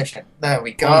 There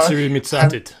we go. Pongsi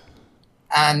Mitsatit.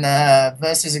 And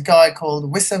versus a guy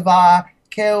called Wisava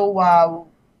Kilwa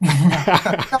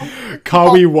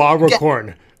Kawi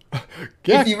Warakorn.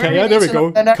 Yeah, there we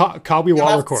go. Kawi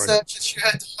Warakorn. Search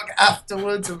your dog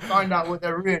afterwards and find out what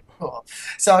they're really for.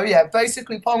 So yeah,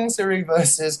 basically Pongsi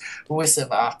versus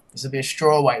Wisava. This will be a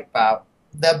strawweight bout.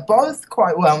 They're both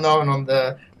quite well known on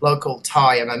the local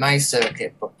Thai MMA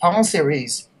circuit, but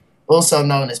Pongsi, also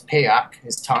known as Piak,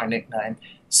 his Thai nickname,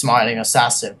 Smiling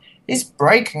Assassin, he's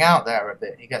breaking out there a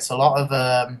bit. He gets a lot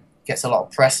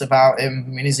of press about him. I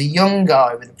mean, he's a young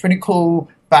guy with a pretty cool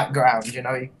background.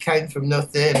 He came from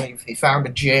nothing. He found a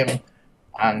gym,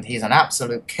 and he's an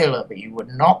absolute killer. But you would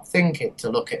not think it to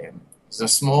look at him. He's a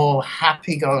small,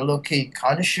 happy-go-lucky,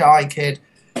 kind of shy kid.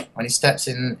 When he steps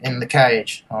in the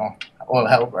cage, all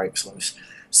hell breaks loose.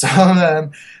 So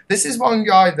this is one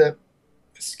guy that,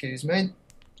 excuse me,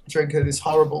 drinking this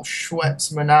horrible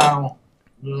Schweppes Manal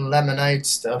lemonade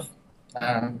stuff,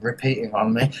 repeating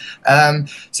on me.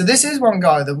 So this is one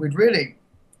guy that we'd really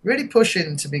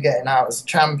pushing to be getting out as a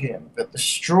champion, but the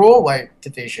strawweight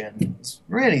division is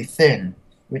really thin,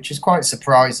 which is quite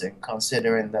surprising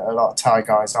considering that a lot of Thai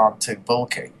guys aren't too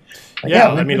bulky. But yeah,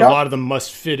 I mean, a lot of them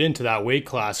must fit into that weight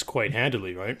class quite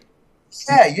handily, right?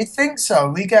 Yeah, you'd think so.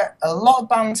 We get a lot of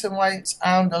bantamweights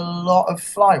and a lot of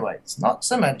flyweights, not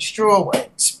so many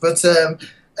strawweights, but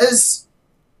as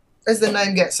the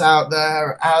name gets out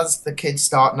there, as the kids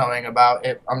start knowing about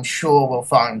it, I'm sure we'll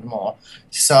find more.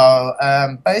 So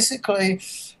basically,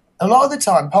 a lot of the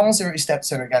time, Pongsi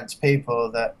steps in against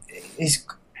people that he's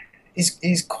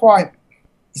got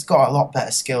a lot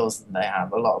better skills than they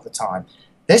have a lot of the time.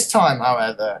 This time,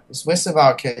 however, the Swiss of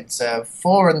our kids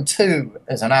 4-2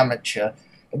 as an amateur.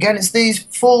 Again, it's these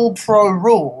full pro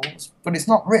rules, but it's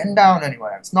not written down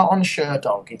anywhere. It's not on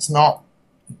Sherdog. It's not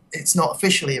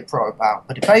officially a pro bout,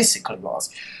 but it basically was.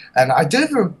 And I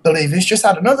do believe he's just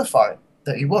had another fight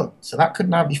that he won, so that could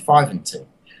now be 5-2.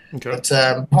 Okay. But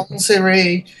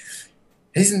Pongsi,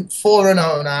 he's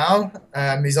 4-0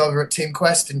 now. He's over at Team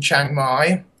Quest in Chiang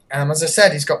Mai. As I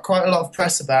said, he's got quite a lot of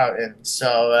press about him.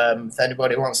 So if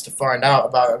anybody wants to find out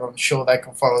about him, I'm sure they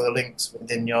can follow the links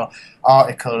within your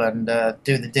article and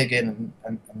do the digging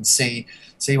and see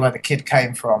where the kid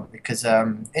came from. Because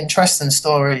interesting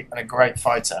story and a great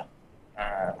fighter.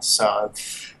 So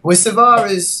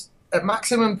Wisava is at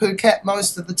maximum Phuket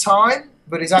most of the time,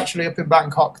 but he's actually up in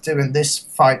Bangkok doing this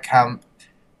fight camp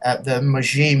at the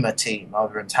Majima team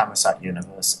over in Thammasat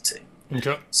University.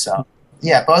 Okay. So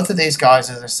yeah, both of these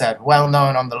guys, as I said, well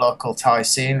known on the local Thai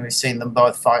scene. We've seen them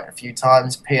both fight a few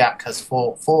times. Piak has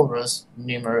fought for us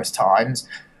numerous times.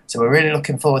 So we're really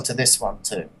looking forward to this one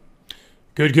too.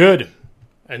 Good.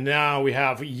 And now we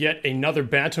have yet another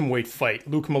bantamweight fight.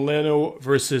 Luke Molino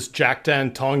versus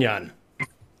Jackdan Tongyan.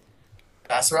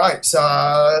 That's right.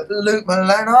 So Luke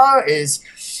Molino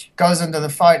goes under the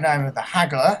fight name of the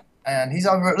Haggler, and he's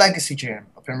over at Legacy Gym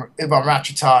up in Ubon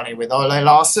Ratchathani with Ole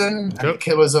Larson and the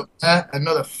Killers up there.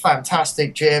 Another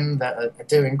fantastic gym that are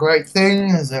doing great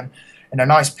things and in a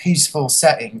nice peaceful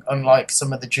setting, unlike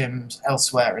some of the gyms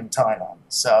elsewhere in Thailand.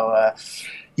 So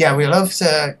yeah, we love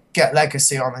to get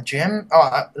Legacy on the gym,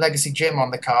 Legacy Gym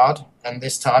on the card, and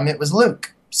this time it was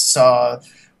Luke. So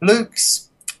he's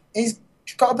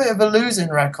got a bit of a losing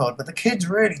record, but the kid's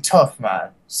really tough, man.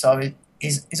 So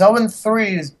he's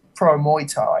 0-3 as pro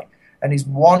Muay Thai, and he's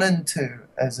 1-2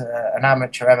 as an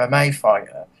amateur MMA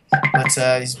fighter. But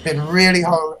he's been really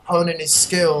honing his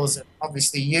skills. And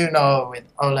obviously, with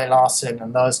Ole Larson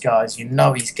and those guys,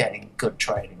 he's getting good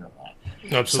training on that.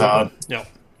 Absolutely. So, yeah.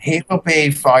 he will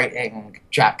be fighting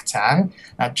Jack Tan.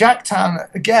 Now, Jack Tan,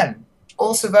 again,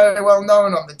 also very well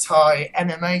known on the Thai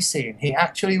MMA scene. He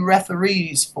actually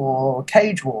referees for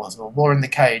Cage Wars or War in the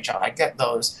Cage. I get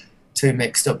those two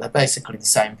mixed up. They're basically the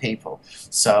same people.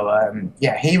 So,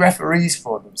 he referees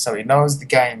for them. So he knows the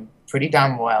game pretty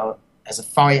damn well as a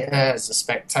fighter, as a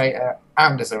spectator,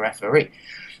 and as a referee.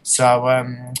 So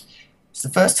it's the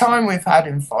first time we've had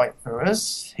him fight for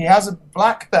us. He has a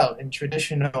black belt in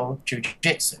traditional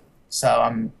jiu-jitsu.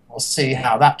 So we'll see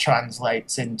how that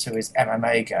translates into his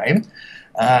MMA game.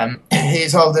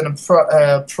 He's holding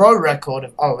a pro record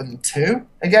of 0-2.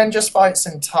 Again, just fights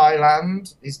in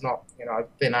Thailand. He's not,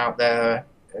 been out there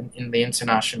in the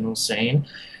international scene.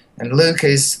 And Luke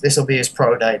this will be his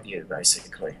pro debut,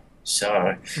 basically.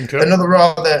 So another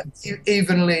rather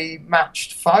evenly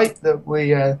matched fight that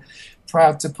we are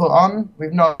proud to put on.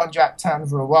 We've known Jack Tan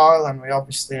for a while, and we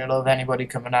obviously love anybody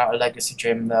coming out of Legacy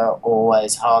Gym. They're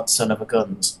always hard son of a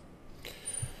guns.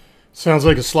 Sounds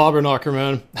like a slobber knocker,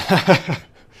 man.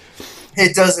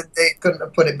 It does indeed. Couldn't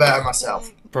have put it better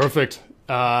myself. Perfect.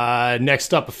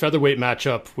 Next up, a featherweight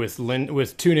matchup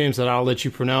with two names that I'll let you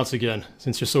pronounce again,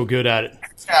 since you're so good at it.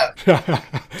 Yeah.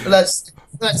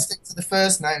 Let's stick to the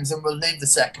first names and we'll leave the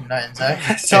second names,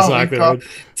 eh? So exactly. We've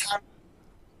got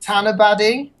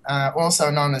Tanabadi, also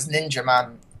known as Ninja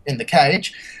Man in the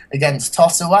cage, against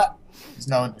Tosawat, who's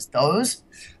known as Doze.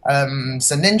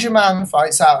 So Ninja Man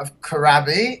fights out of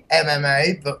Karabi,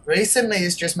 MMA, but recently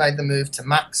he's just made the move to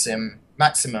Maximum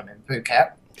in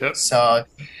Phuket. Yep. So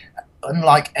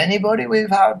unlike anybody we've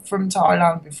had from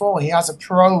Thailand before, he has a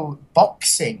pro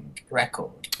boxing record.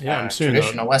 Yeah, I'm seeing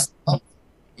traditional Western.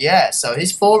 Yeah, so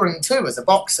he's 4-2 as a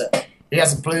boxer. He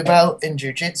has a blue belt in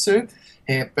jiu-jitsu,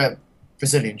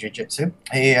 Brazilian jiu-jitsu.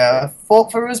 He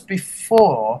fought for us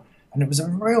before, and it was a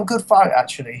real good fight,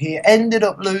 actually. He ended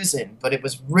up losing, but it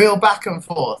was real back and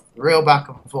forth.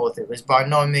 It was by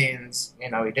no means, he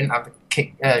didn't have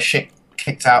the shit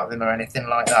kicked out of him or anything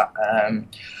like that.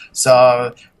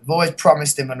 So we've always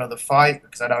promised him another fight,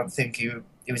 because I don't think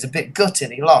he was a bit gutted.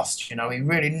 He lost, he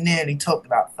really nearly took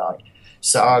that fight.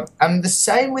 So, and the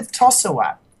same with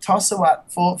Tosawat. Tosawat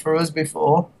fought for us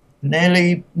before,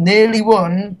 nearly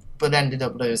won, but ended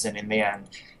up losing in the end.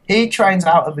 He trains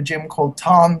out of a gym called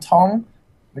Tan Tong,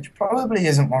 which probably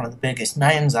isn't one of the biggest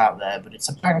names out there, but it's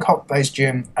a Bangkok-based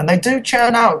gym, and they do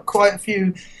churn out quite a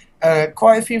few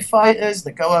fighters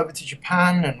that go over to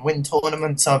Japan and win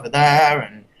tournaments over there,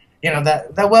 and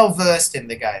they're well versed in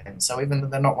the game. So even though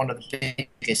they're not one of the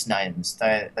biggest names,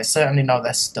 they certainly know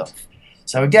their stuff.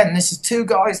 So again, this is two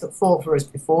guys that fought for us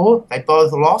before. They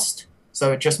both lost,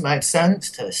 so it just made sense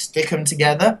to stick them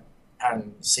together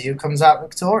and see who comes out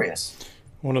victorious.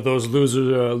 One of those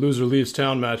loser leaves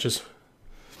town matches.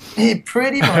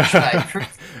 Pretty much, mate.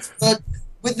 But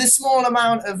with the small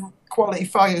amount of quality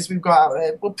fighters we've got out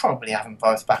there, we'll probably have them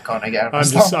both back on again. I'm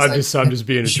just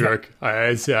being a jerk.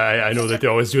 I know that they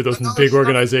always do those in big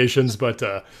organizations, but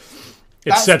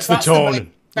it sets the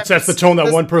tone. It sets the tone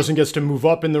that one person gets to move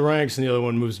up in the ranks and the other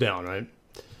one moves down, right?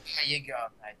 There you go,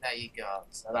 mate. There you go.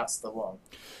 So that's the one.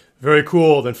 Very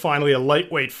cool. Then finally a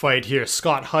lightweight fight here.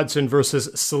 Scott Hudson versus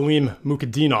Salim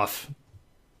Mukadinov.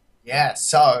 Yeah,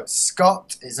 so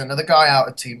Scott is another guy out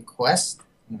of Team Quest.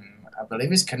 I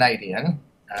believe he's Canadian.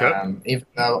 Even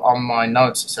though on my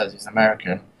notes it says he's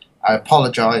American. I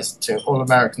apologise to all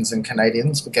Americans and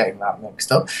Canadians for getting that mixed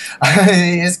up.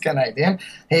 He is Canadian.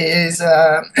 He is...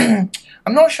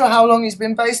 I'm not sure how long he's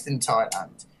been based in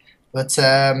Thailand, but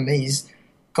he's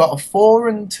got a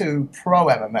 4-2 pro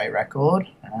MMA record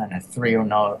and a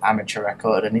 3-0 amateur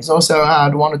record, and he's also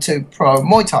had 1 or 2 pro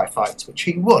Muay Thai fights, which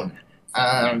he won.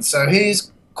 So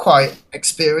he's quite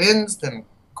experienced and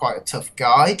quite a tough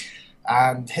guy,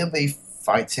 and he'll be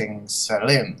fighting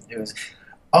Salim, who's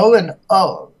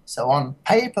 0-0. So on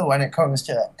paper, when it comes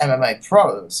to MMA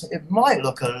pros, it might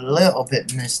look a little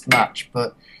bit mismatched,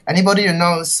 but anybody who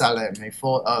knows Salim, he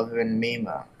fought over in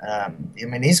Mima.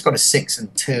 He's got a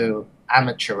 6-2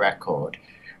 amateur record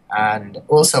and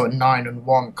also a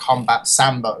 9-1 combat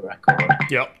sambo record.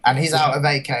 Yep. And he's out of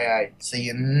AKA,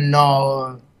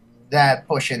 so they're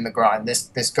pushing the grind.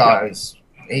 This guy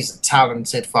he's a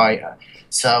talented fighter.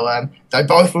 So they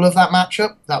both love that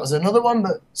matchup. That was another one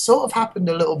that sort of happened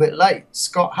a little bit late.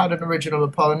 Scott had an original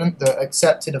opponent that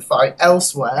accepted a fight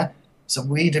elsewhere, so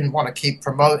we didn't want to keep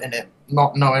promoting it,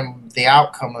 not knowing the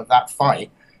outcome of that fight.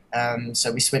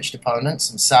 So we switched opponents,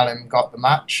 and Salim got the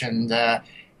match, and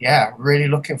yeah, really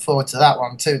looking forward to that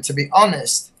one too. To be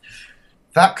honest,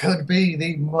 that could be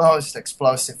the most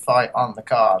explosive fight on the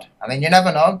card. I mean, you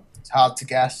never know. It's hard to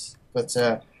guess, but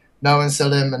knowing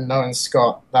Salim and knowing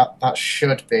Scott, that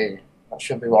should be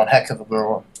one heck of a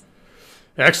brawl.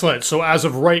 Excellent. So as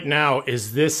of right now,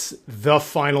 is this the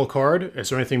final card? Is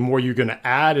there anything more you're going to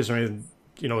add? Is there anything,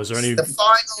 is there any... The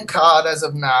final card as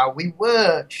of now, we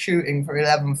were shooting for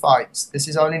 11 fights. This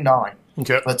is only 9.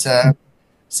 Okay. But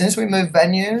since we moved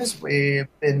venues, we've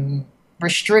been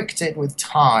restricted with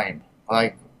time.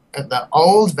 Like, at the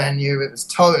old venue, it was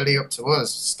totally up to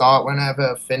us. Start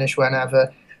whenever, finish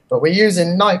whenever. But we're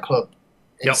using Nightclub,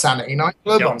 Insanity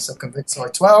Nightclub on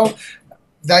Sukhumvit 12.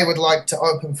 They would like to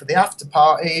open for the after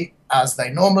party, as they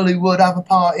normally would have a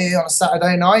party on a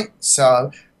Saturday night.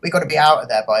 So we got to be out of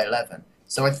there by 11.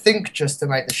 So I think just to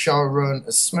make the show run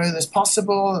as smooth as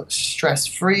possible,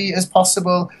 stress-free as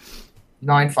possible,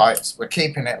 9 fights. We're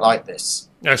keeping it like this.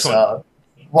 Excellent. So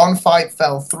one fight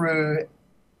fell through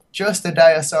just a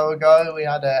day or so ago. We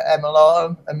had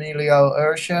Emilio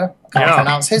Ursha. I can't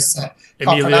pronounce his name.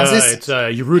 It's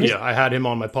Urudia. I had him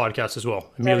on my podcast as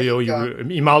well. Imalo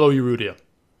Urudia.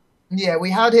 Yeah,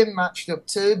 we had him matched up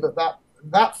too, but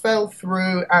that fell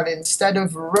through, and instead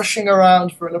of rushing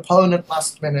around for an opponent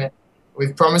last minute,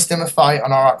 we've promised him a fight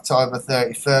on our October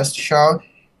 31st show.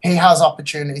 He has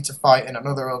opportunity to fight in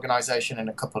another organisation in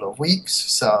a couple of weeks,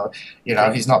 so,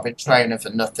 he's not been training for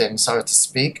nothing, so to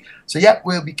speak. So, yeah,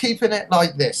 we'll be keeping it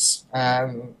like this.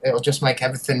 It'll just make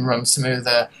everything run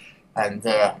smoother. And,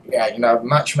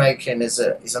 matchmaking is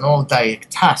an all-day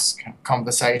task.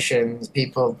 Conversations,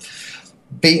 people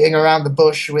beating around the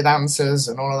bush with answers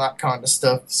and all of that kind of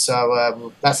stuff.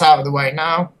 So that's out of the way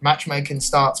now. Matchmaking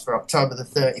starts for October the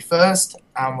 31st,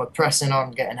 and we're pressing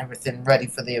on getting everything ready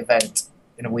for the event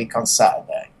in a week on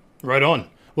Saturday. Right on.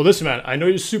 Well, listen, man, I know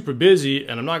you're super busy,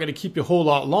 and I'm not going to keep you a whole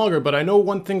lot longer, but I know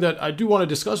one thing that I do want to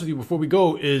discuss with you before we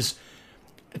go is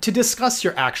to discuss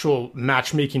your actual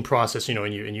matchmaking process,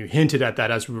 and you hinted at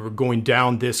that as we were going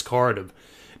down this card of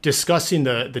discussing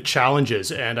the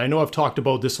challenges. And I know I've talked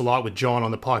about this a lot with John on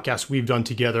the podcast we've done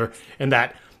together, and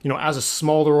that, as a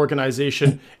smaller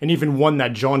organization, and even one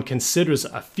that John considers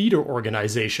a feeder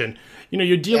organization,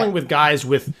 you're dealing with guys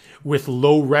with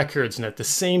low records, and at the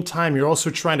same time, you're also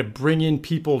trying to bring in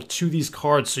people to these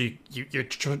cards. So you're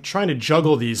trying to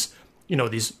juggle these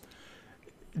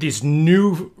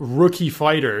new rookie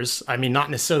fighters. I mean,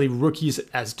 not necessarily rookies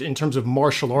as in terms of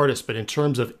martial artists, but in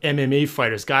terms of MMA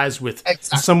fighters, guys with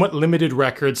somewhat limited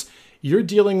records. You're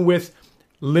dealing with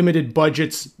limited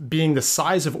budgets, being the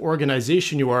size of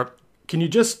organization you are. Can you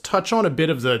just touch on a bit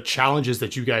of the challenges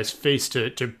that you guys face to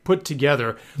put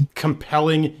together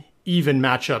compelling, even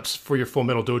matchups for your Full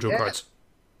Metal Dojo cards?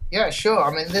 Yeah, sure.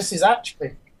 I mean, this is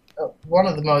actually one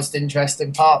of the most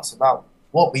interesting parts about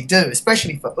what we do,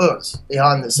 especially for us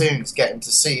behind the scenes, getting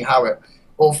to see how it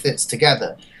all fits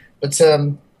together. But,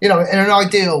 in an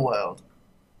ideal world,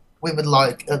 we would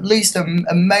like at least a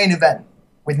main event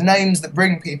with names that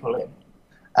bring people in.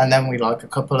 And then we like a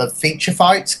couple of feature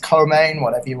fights, co-main,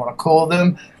 whatever you want to call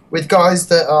them, with guys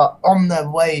that are on their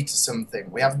way to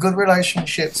something. We have good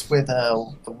relationships with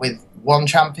One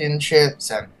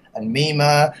Championships and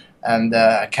Mima, and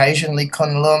occasionally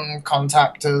Kunlun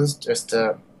contact us just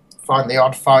to find the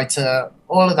odd fighter,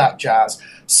 all of that jazz.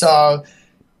 So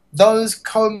those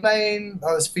co-main,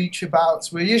 those feature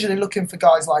bouts, we're usually looking for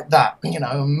guys like that,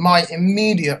 who might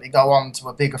immediately go on to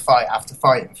a bigger fight after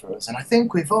fighting for us. And I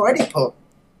think we've already put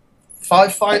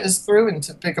 5 fighters through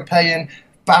into bigger paying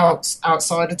bouts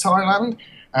outside of Thailand.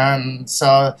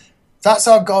 So that's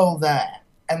our goal there.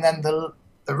 And then the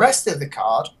rest of the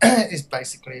card is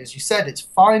basically, as you said, it's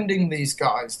finding these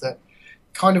guys that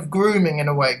kind of grooming in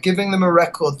a way, giving them a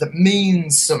record that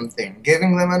means something,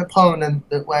 giving them an opponent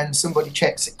that when somebody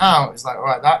checks it out is like, all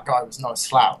right, that guy was no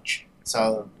slouch.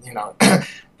 So, that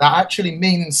actually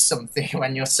means something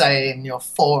when you're saying you're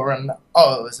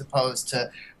 4-0 as opposed to,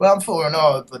 well, I'm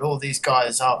 4-0, but all these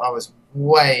guys, I was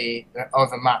way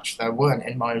overmatched. They weren't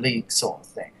in my league sort of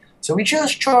thing. So we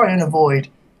just try and avoid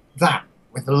that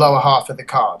with the lower half of the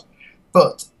card.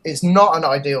 But it's not an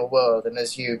ideal world, and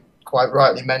as you quite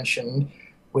rightly mentioned,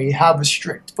 we have a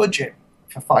strict budget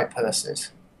for fight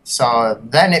purses. So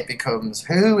then it becomes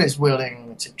who is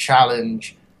willing to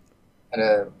challenge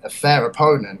a fair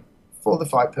opponent for the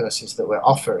fight purses that we're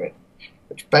offering.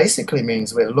 which basically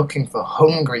means we're looking for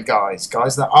hungry guys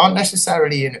that aren't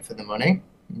necessarily in it for the money,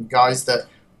 guys that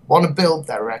want to build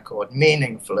their record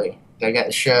meaningfully. They get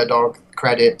a Sherdog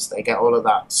credits, they get all of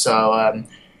that. So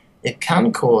it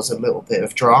can cause a little bit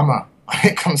of drama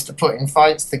when it comes to putting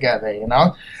fights together, you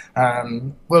know.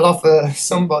 We'll offer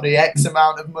somebody X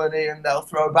amount of money and they'll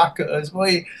throw back at us,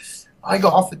 I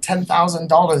got offered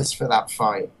 $10,000 for that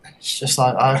fight. It's just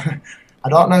like, I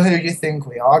don't know who you think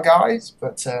we are, guys,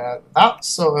 but that's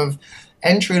sort of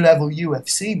entry-level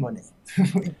UFC money.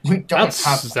 we don't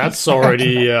have that. That's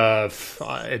already,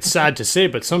 it's sad to say,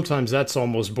 but sometimes that's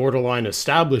almost borderline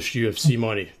established UFC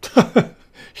money.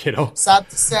 You know? Sad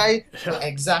to say, but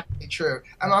exactly true.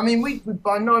 And I mean, we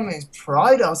by no means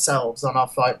pride ourselves on our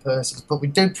fight purses, but we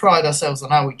do pride ourselves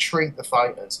on how we treat the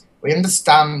fighters. We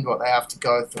understand what they have to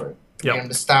go through. Yep. We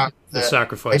understand the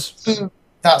sacrifice.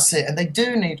 That's it. And they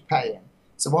do need paying.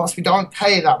 So whilst we don't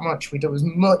pay that much, we do as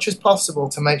much as possible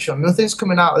to make sure nothing's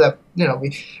coming out of their, you know,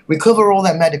 we cover all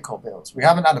their medical bills. We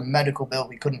haven't had a medical bill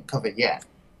we couldn't cover yet.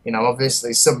 You know,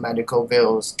 obviously some medical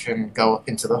bills can go up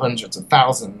into the hundreds of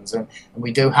thousands, and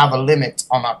we do have a limit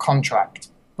on our contract.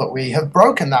 But we have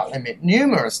broken that limit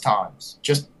numerous times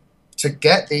just to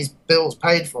get these bills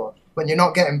paid for. When you're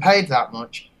not getting paid that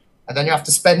much, and then you have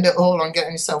to spend it all on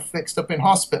getting yourself fixed up in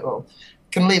hospital,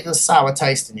 it can leave a sour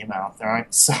taste in your mouth, all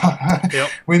right? So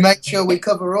yep. We make sure we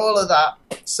cover all of that,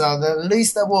 so that at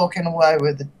least they're walking away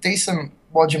with a decent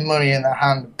wad of money in their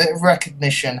hand, a bit of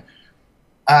recognition,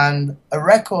 and a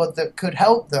record that could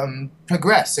help them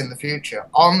progress in the future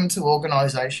onto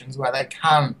organisations where they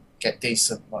can get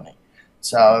decent money.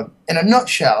 So, in a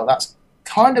nutshell, that's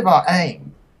kind of our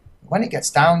aim. When it gets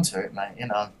down to it, mate, you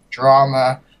know,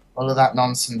 drama, all of that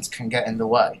nonsense can get in the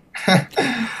way.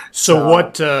 So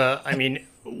what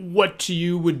to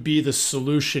you would be the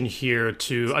solution here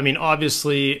to, I mean,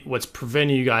 obviously what's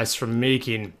preventing you guys from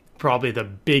making probably the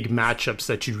big matchups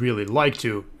that you'd really like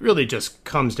to really just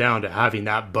comes down to having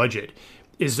that budget.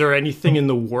 Is there anything in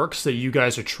the works that you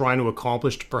guys are trying to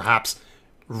accomplish to perhaps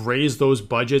raise those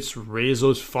budgets, raise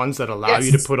those funds that allow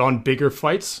you to put on bigger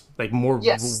fights, like more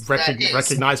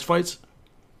recognized fights?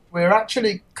 We're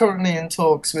actually currently in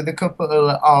talks with a couple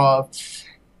of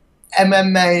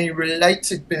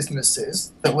MMA-related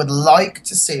businesses that would like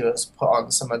to see us put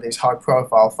on some of these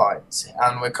high-profile fights,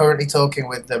 and we're currently talking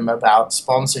with them about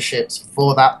sponsorships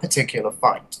for that particular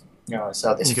fight. You know,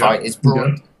 so this fight is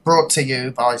brought to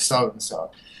you by so-and-so.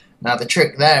 Now, the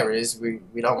trick there is we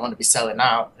don't want to be selling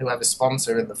out. Whoever's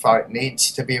sponsoring the fight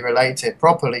needs to be related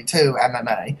properly to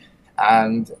MMA,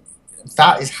 and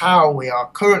that is how we are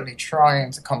currently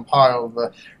trying to compile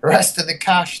the rest of the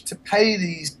cash to pay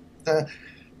the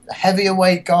heavier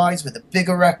weight guys with a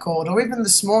bigger record, or even the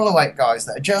smaller weight guys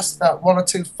that are just that one or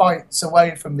two fights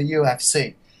away from the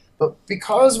UFC. But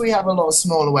because we have a lot of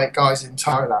smaller weight guys in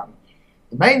Thailand,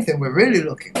 the main thing we're really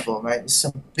looking for, mate, is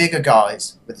some bigger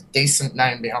guys with a decent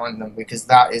name behind them, because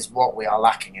that is what we are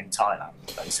lacking in Thailand,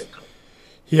 basically.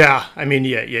 Yeah, I mean,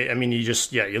 I mean,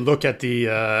 you look at the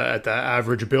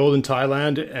average build in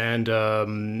Thailand, and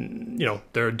you know,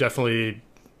 there are definitely,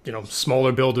 you know,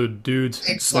 smaller builded dudes,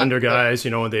 slender guys,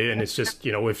 you know, and it's just,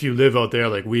 you know, if you live out there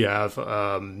like we have,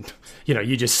 you know,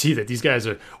 you just see that these guys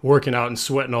are working out and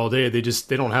sweating all day. They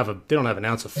don't have an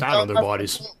ounce of fat on their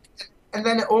bodies. And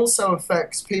then it also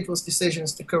affects people's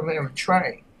decisions to come here and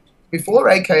train. Before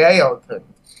AKA opened,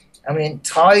 I mean,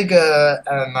 Tiger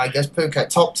and I guess Phuket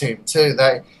Top Team too,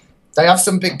 they have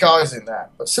some big guys in there,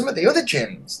 but some of the other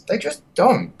gyms, they just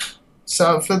don't.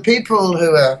 So for people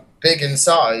who are big in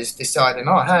size deciding,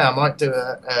 oh, hey, I might do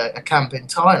a camp in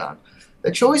Thailand,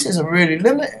 their choices are really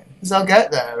limited, because they'll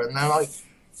get there and they're like,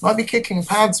 might be kicking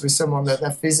pads with someone that they're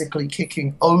physically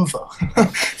kicking over.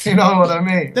 You know what I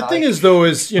mean? The thing is, though,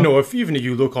 is, you know, if even if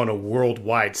you look on a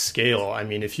worldwide scale, I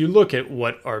mean, if you look at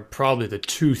what are probably the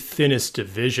two thinnest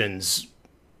divisions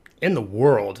in the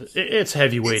world, it's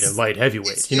heavyweight and light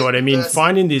heavyweight. You know what I mean?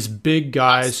 Finding these big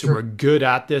guys who are good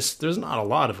at this, there's not a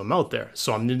lot of them out there.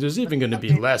 So, I mean, there's even going to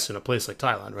be less in a place like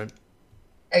Thailand, right?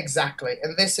 Exactly.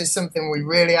 And this is something we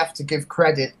really have to give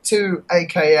credit to,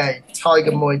 AKA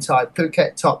Tiger Muay Thai,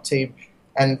 Phuket Top Team,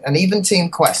 and even Team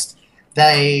Quest.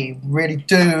 They really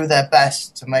do their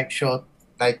best to make sure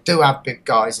they do have big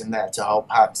guys in there to hold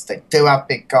pads. They do have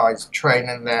big guys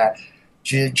training their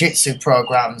jiu-jitsu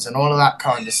programs and all of that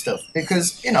kind of stuff,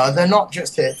 because, you know, they're not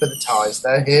just here for the Thais,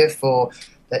 they're here for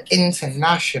the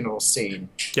international scene.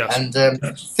 Yes. And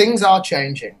things are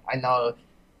changing. I know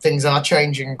things are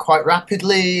changing quite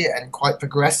rapidly and quite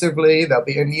progressively. There'll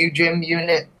be a new gym,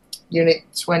 unit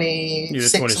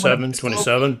 26,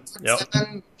 27. Yep.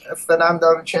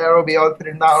 Fernando Chair will be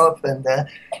opening that up, and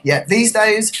these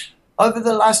days over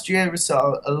the last year or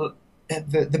so,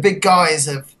 the big guys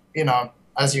have, you know,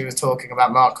 as you were talking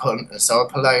about, Mark Hunt and so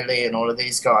Paloli and all of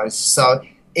these guys. So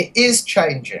it is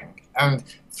changing. And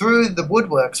through the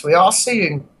woodworks, we are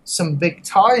seeing some big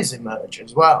ties emerge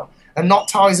as well. And not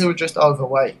ties who are just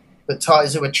overweight, but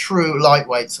ties who are true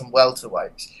lightweights and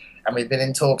welterweights. And we've been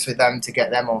in talks with them to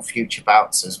get them on future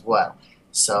bouts as well.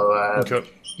 So,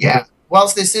 yeah,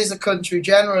 whilst this is a country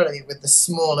generally with the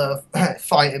smaller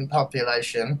fighting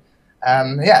population,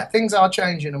 yeah, things are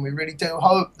changing, and we really do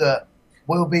hope that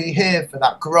we'll be here for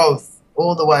that growth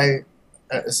all the way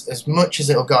as much as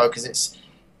it'll go, because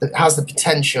it has the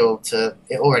potential to.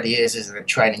 It already is, isn't it?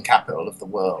 Training capital of the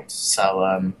world.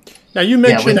 So now you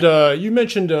mentioned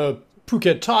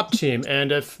Phuket top team,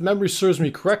 and if memory serves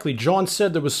me correctly, John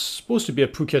said there was supposed to be a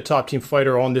Phuket top team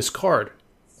fighter on this card.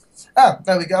 Ah,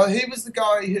 there we go. He was the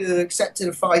guy who accepted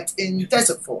a fight in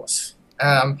Desert Force.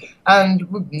 And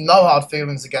no hard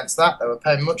feelings against that. They were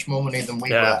paying much more money than we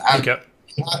were. And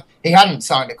he hadn't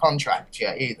signed a contract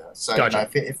yet either. So gotcha.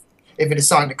 You know, if it had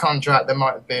signed a contract, there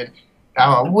might have been,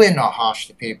 we're not harsh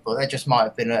to people. There just might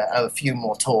have been a few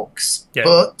more talks. Yeah.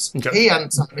 But he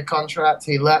hadn't signed a contract.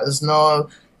 He let us know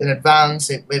in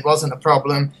advance. It wasn't a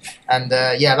problem. And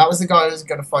yeah, that was the guy who was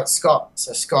going to fight Scott.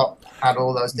 So Scott had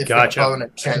all those different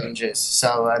opponent changes.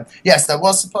 So yes, there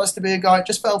was supposed to be a guy. It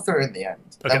just fell through in the end.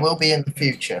 There will be in the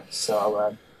future.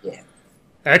 So yeah.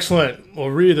 Excellent. Well,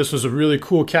 Ree, this was a really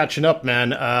cool catching up, man.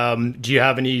 Do you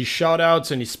have any shout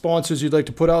outs, any sponsors you'd like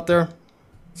to put out there?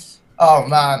 Oh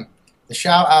man, the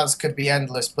shout outs could be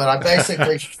endless, but I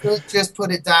basically should just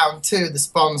put it down to the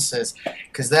sponsors,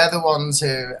 because they're the ones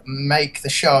who make the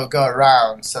show go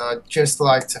around. So I'd just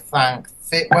like to thank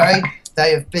Fitway.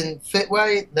 They've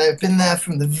been there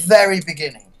from the very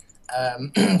beginning.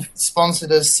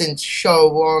 Sponsored us since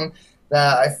show one.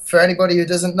 For anybody who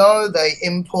doesn't know, they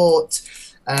import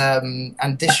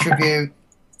and distribute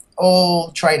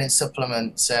all training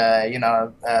supplements,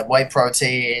 whey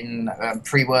protein,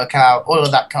 pre-workout, all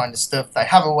of that kind of stuff. They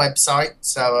have a website,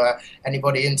 so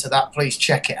anybody into that, please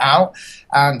check it out.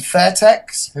 And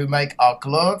Fairtex, who make our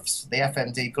gloves, the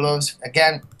FMD gloves,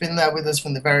 again, been there with us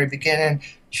from the very beginning.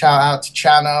 Shout out to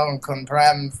Chano and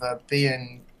Kunprem for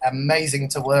being amazing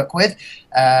to work with.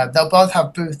 They'll both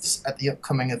have booths at the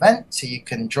upcoming event, so you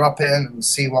can drop in and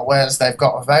see what wares they've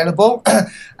got available.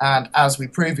 And as we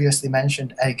previously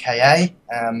mentioned, AKA,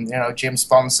 gym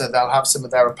sponsor, they'll have some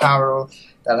of their apparel,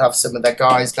 they'll have some of their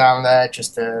guys down there,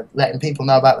 just letting people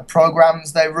know about the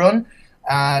programs they run.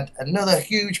 And another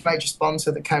huge major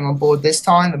sponsor that came on board this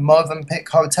time, the Movenpick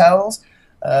Hotels.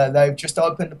 They've just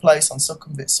opened a place on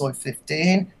Sukhumvit Soy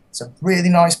 15. It's a really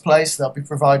nice place. They'll be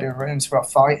providing rooms for our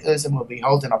fighters, and we'll be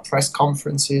holding our press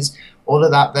conferences, all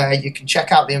of that there. You can check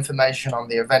out the information on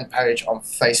the event page on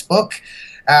Facebook.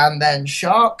 And then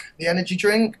Shark, the energy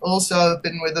drink, also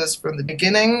been with us from the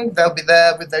beginning. They'll be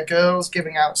there with their girls,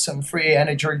 giving out some free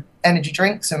energy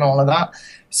drinks and all of that.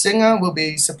 Singer will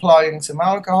be supplying some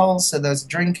alcohol, so there's a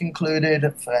drink included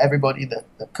for everybody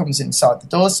that comes inside the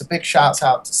door. So big shout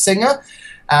out to Singer.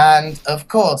 And, of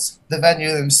course, the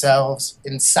venue themselves,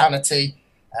 Insanity,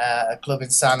 Club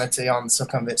Insanity on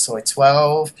Sukhumvit Soy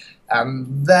 12.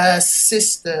 Their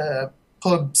sister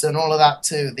pubs and all of that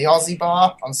too. The Aussie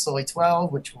Bar on Soy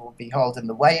 12, which will be holding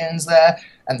the weigh-ins there.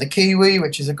 And the Kiwi,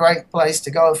 which is a great place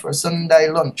to go for a Sunday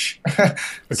lunch. Okay.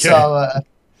 So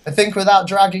I think without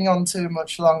dragging on too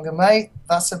much longer, mate,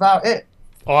 that's about it.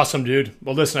 Awesome, dude.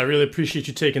 Well, listen, I really appreciate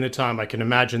you taking the time. I can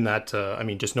imagine that,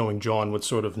 just knowing John, what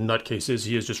sort of nutcase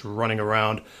he is just running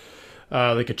around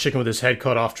like a chicken with his head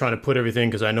cut off, trying to put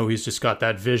everything, because I know he's just got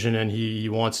that vision, and he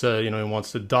wants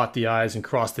to dot the I's and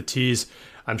cross the T's.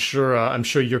 I'm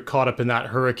sure you're caught up in that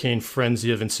hurricane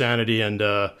frenzy of insanity, and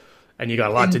you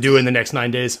got a lot to do in the next 9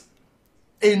 days.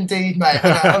 Indeed, mate.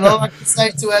 And all I can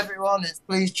say to everyone is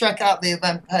please check out the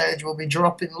event page. We'll be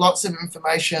dropping lots of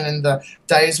information in the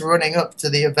days running up to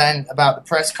the event about the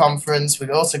press conference.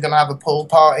 We're also going to have a pool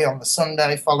party on the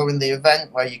Sunday following the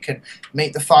event where you can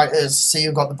meet the fighters, see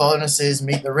who got the bonuses,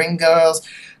 meet the ring girls,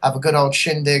 have a good old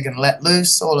shindig and let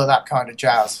loose, all of that kind of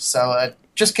jazz. So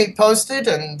just keep posted,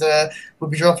 and we'll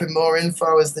be dropping more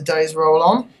info as the days roll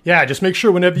on. Yeah, just make sure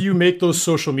whenever you make those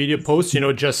social media posts,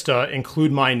 just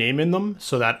include my name in them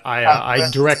so that I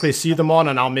directly see them on,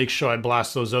 and I'll make sure I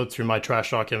blast those out through my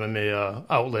Trash Talk MMA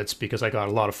outlets, because I got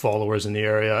a lot of followers in the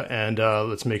area, and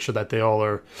let's make sure that they all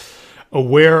are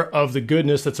aware of the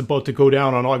goodness that's about to go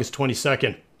down on August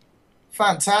 22nd.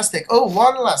 Fantastic. Oh,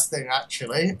 one last thing,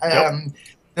 actually.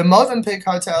 The Movenpick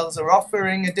hotels are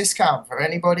offering a discount for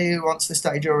anybody who wants to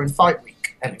stay during fight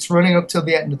week. and it's running up till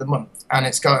the end of the month, and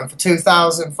it's going for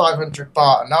 2,500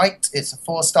 baht a night. It's a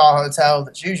 4-star hotel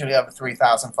that's usually over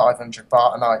 3,500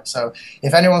 baht a night. So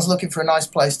if anyone's looking for a nice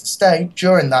place to stay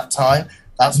during that time,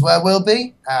 that's where we'll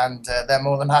be, and they're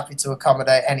more than happy to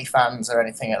accommodate any fans or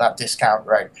anything at that discount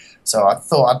rate. So I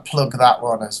thought I'd plug that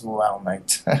one as well,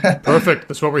 mate. Perfect.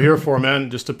 That's what we're here for,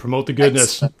 man, just to promote the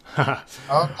goodness. All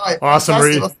right. Awesome,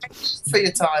 Ree. Well, thanks for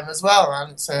your time as well, man.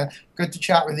 It's good to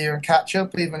chat with you and catch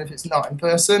up, even if it's not in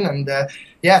person. And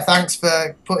yeah, thanks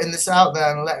for putting this out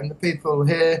there and letting the people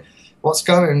hear what's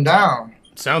going down.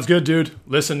 Sounds good, dude.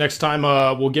 Listen, next time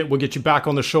we'll get you back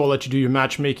on the show. I'll let you do your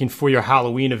matchmaking for your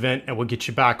Halloween event, and we'll get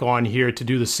you back on here to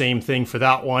do the same thing for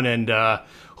that one. And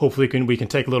hopefully we can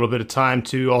take a little bit of time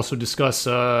to also discuss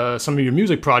some of your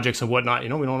music projects and whatnot. You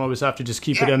know, we don't always have to just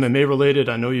keep it MMA related.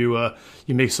 I know you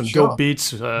make some dope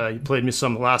beats. You played me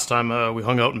some last time we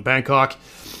hung out in Bangkok,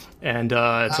 and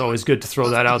it's always good to throw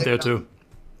that out there too.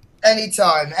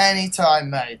 Anytime,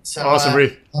 mate. So, awesome,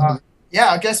 Ree.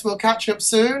 Yeah, I guess we'll catch up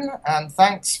soon, and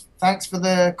thanks for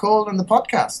the call and the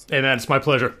podcast. Hey, man, it's my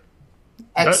pleasure.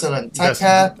 Excellent. Take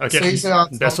care. Okay. See you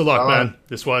soon. Best of luck, man.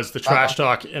 This was the Trash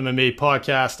Talk MMA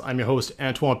podcast. I'm your host,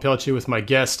 Antoine Pelletier, with my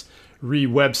guest, Ree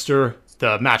Webster,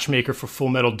 the matchmaker for Full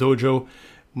Metal Dojo.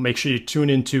 Make sure you tune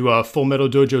into Full Metal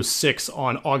Dojo 6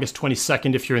 on August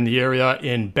 22nd if you're in the area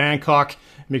in Bangkok.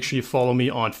 Make sure you follow me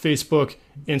on Facebook,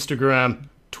 Instagram,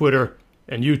 Twitter,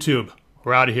 and YouTube.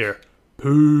 We're out of here.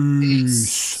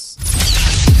 Peace.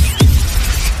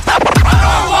 I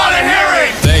don't want to hear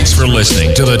it! Thanks for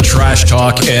listening to the Trash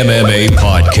Talk MMA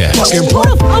podcast.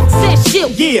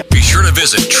 Be sure to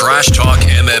visit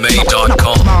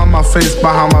trashtalkmma.com. On my face,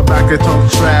 behind my back, I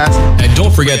talk trash. And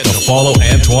don't forget to follow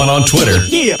Antoine on Twitter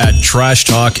at Trash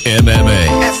Talk MMA.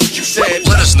 That's what you said.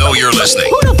 Let us know you're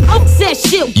listening.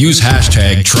 Use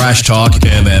hashtag Trash Talk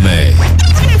MMA.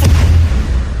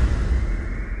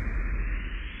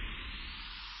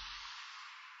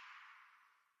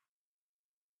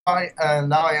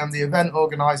 And I am the event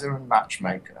organizer and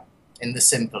matchmaker, in the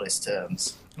simplest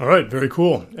terms. All right, very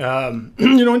cool. And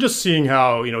just seeing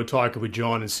how, talking with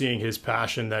John and seeing his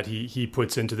passion that he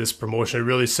puts into this promotion, it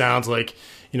really sounds like,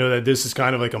 that this is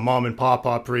kind of like a mom and pop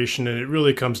operation, and it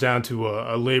really comes down to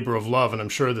a labor of love. And I'm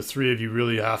sure the three of you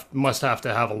really must have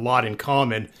to have a lot in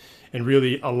common and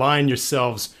really align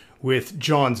yourselves with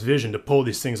John's vision to pull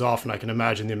these things off. And I can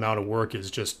imagine the amount of work is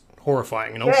just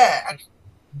horrifying, Yeah,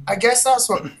 I guess that's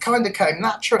what kind of came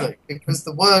naturally, because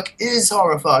the work is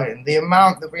horrifying. The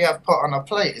amount that we have put on our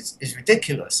plate is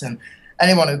ridiculous, and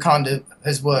anyone who kind of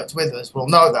has worked with us will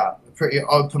know that. We're pretty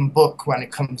open book when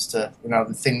it comes to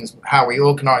the things, how we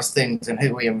organise things and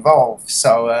who we involve.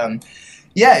 So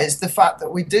yeah, it's the fact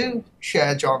that we do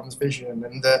share John's vision,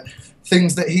 and the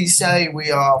things that he say we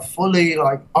are fully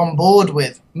on board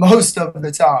with most of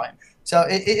the time. So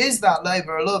it is that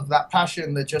labour of love, that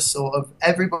passion that just sort of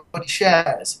everybody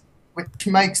shares, which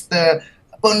makes the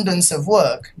abundance of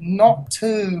work not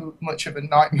too much of a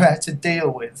nightmare to deal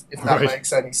with, if that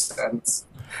makes any sense.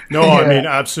 No, yeah. I mean,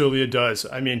 absolutely it does.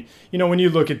 I mean, when you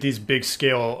look at these big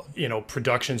scale,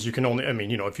 productions, you can only,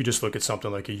 if you just look at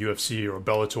something like a UFC or a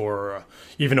Bellator or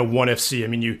even a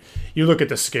 1FC, you look at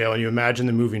the scale and you imagine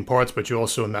the moving parts, but you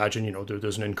also imagine,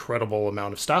 there's an incredible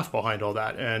amount of staff behind all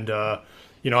that. And,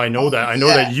 I know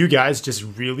that you guys just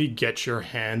really get your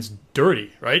hands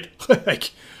dirty, right?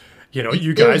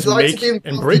 You guys make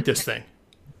and break this thing.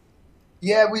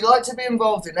 Yeah, we like to be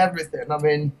involved in everything. I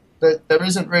mean, there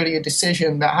isn't really a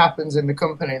decision that happens in the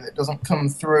company that doesn't come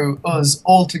through us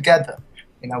all together.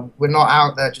 We're not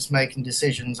out there just making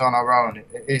decisions on our own.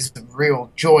 It is a real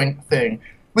joint thing.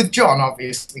 With John,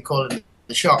 obviously, calling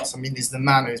the shots. He's the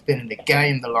man who's been in the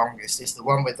game the longest. He's the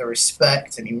one with the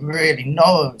respect, and he really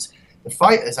knows the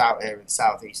fighters out here in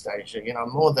Southeast Asia,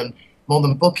 more than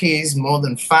bookies, more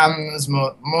than fans,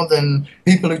 more than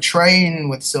people who train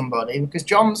with somebody, because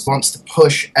John wants to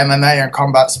push MMA and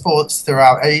combat sports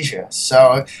throughout Asia.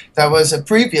 So there was a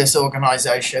previous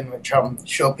organisation, which I'm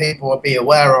sure people will be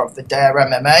aware of, the Dare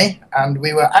MMA, and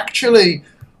we were actually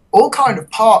all kind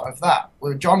of part of that.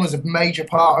 Well, John was a major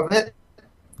part of it.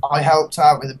 I helped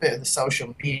out with a bit of the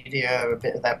social media, a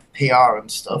bit of their PR and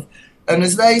stuff. And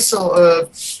as they sort of...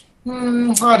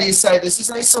 how do you say this? As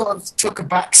they sort of took a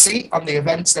back seat on the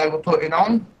events they were putting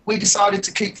on, we decided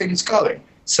to keep things going.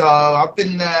 So I've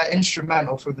been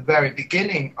instrumental from the very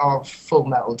beginning of Full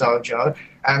Metal Dojo,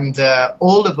 and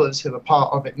all of us who are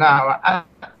part of it now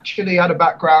actually had a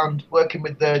background working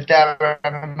with the Dare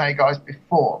MMA guys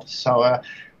before. So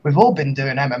we've all been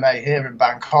doing MMA here in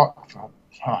Bangkok for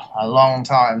a long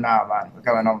time now, man. We're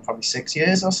going on probably 6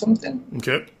 years or something.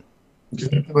 Okay.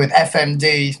 With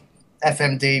FMD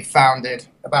FMD founded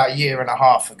about a year and a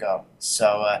half ago.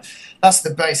 So that's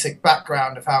the basic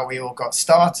background of how we all got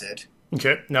started.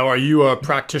 Okay. Now, are you a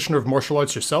practitioner of martial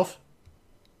arts yourself?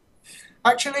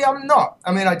 Actually, I'm not.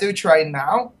 I mean, I do train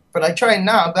now, but I train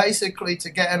now basically to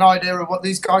get an idea of what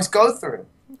these guys go through.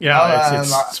 Yeah,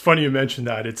 it's funny you mentioned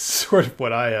that. It's sort of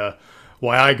what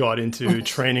why I got into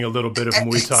training a little bit of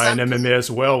Muay Thai and MMA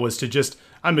as well, was to just,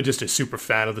 I'm just a super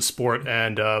fan of the sport,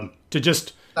 and to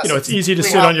just, it's easy to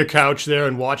sit on your couch there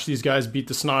and watch these guys beat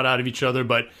the snot out of each other,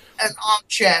 but an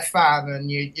armchair fan,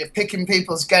 and you're picking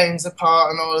people's games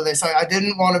apart and all of this. I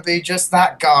didn't want to be just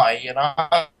that guy,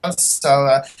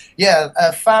 So,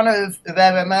 a fan of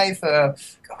MMA for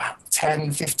about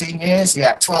 10, 15 years.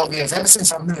 Yeah, 12 years, ever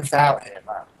since I moved out here,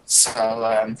 man.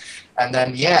 So, and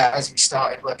then, as we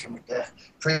started working with the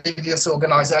previous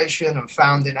organisation and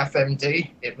founding FMD,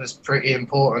 it was pretty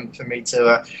important for me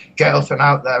to get up and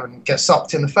out there and get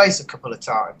socked in the face a couple of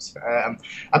times.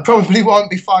 I probably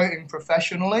won't be fighting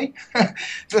professionally,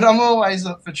 but I'm always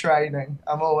up for training.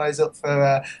 I'm always up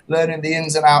for learning the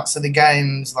ins and outs of the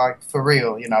games, like for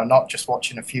real, not just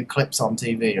watching a few clips on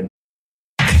TV.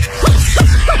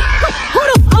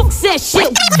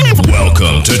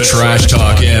 Welcome to Trash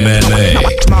Talk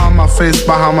MMA. Smile on my face,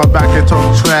 behind my back, and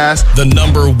talk trash. The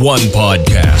 #1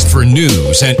 podcast for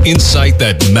news and insight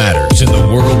that matters in the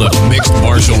world of mixed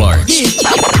martial arts.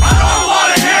 I don't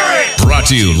want to hear it. Brought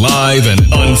to you live and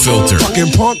unfiltered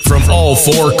from all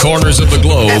four corners of the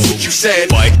globe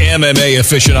by MMA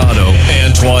aficionado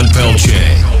Antoine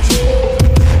Pelche.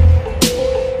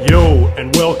 Yo,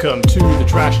 and welcome to the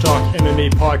Trash Talk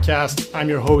MMA podcast. I'm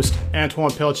your host,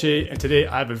 Antoine Pelche, and today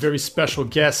I have a very special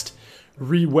guest,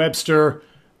 Ree Webster,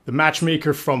 the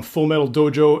matchmaker from Full Metal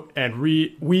Dojo, and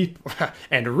Ree,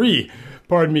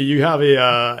 pardon me, you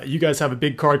guys have a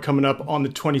big card coming up on the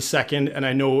 22nd, and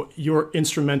I know you're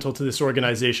instrumental to this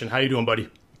organization. How you doing, buddy?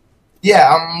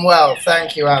 Yeah, I'm well,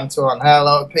 thank you, Antoine.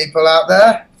 Hello, people out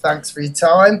there. Thanks for your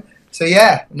time. So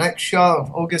next show,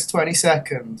 August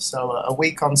 22nd. So a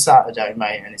week on Saturday,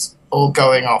 mate, and it's all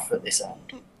going off at this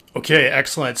end. Okay,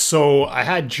 excellent. So I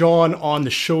had John on the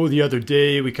show the other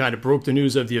day. We kind of broke the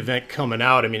news of the event coming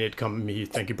out. I mean, I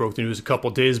think he broke the news a couple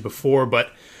of days before,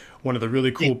 but one of the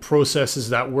really cool processes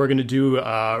that we're going to do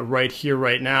right here,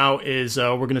 right now, is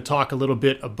we're going to talk a little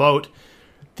bit about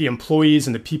the employees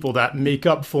and the people that make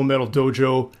up Full Metal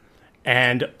Dojo,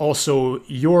 and also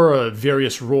your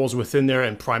various roles within there,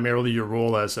 and primarily your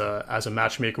role as a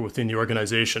matchmaker within the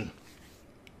organization.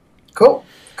 Cool.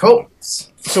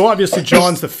 So obviously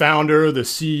John's the founder, the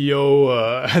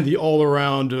CEO, and the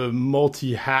all-around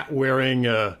multi-hat wearing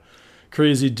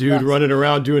crazy dude running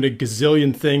around doing a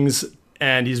gazillion things,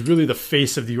 and he's really the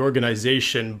face of the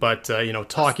organization. But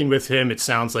talking with him, it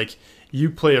sounds like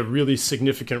you play a really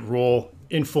significant role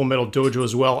in Full Metal Dojo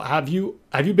as well. Have you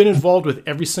been involved with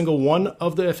every single one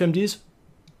of the FMDs?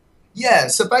 Yeah,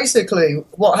 so basically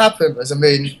what happened was,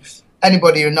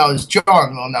 anybody who knows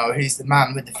John will know he's the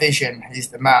man with the vision. He's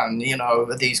the man,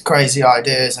 with these crazy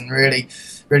ideas, and really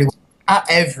at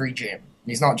every gym.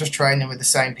 He's not just training with the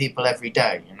same people every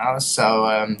day,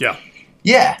 So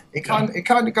it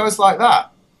kind of goes like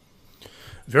that.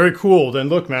 Very cool. Then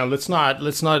look, man, let's not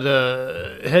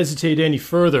hesitate any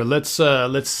further. Let's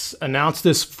announce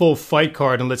this full fight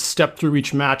card, and let's step through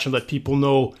each match and let people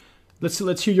know.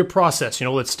 Let's hear your process.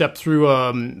 Let's step through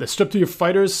your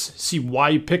fighters, see why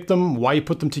you picked them, why you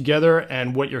put them together,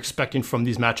 and what you're expecting from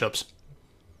these matchups.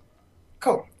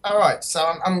 Cool. All right.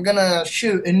 So I'm gonna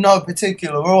shoot in no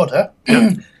particular order.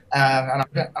 And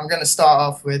I'm going to start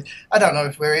off with, I don't know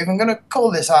if we're even going to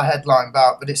call this our headline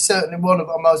bout, but it's certainly one of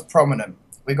our most prominent.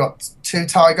 We got two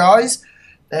Thai guys.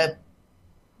 They're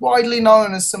widely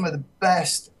known as some of the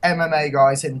best MMA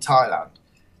guys in Thailand.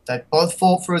 They've both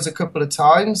fought for us a couple of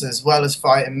times, as well as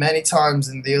fighting many times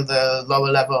in the other lower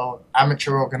level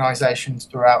amateur organisations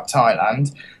throughout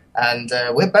Thailand. And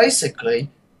we're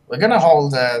going to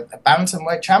hold a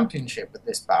bantamweight championship with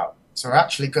this bout. So we're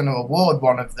actually going to award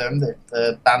one of them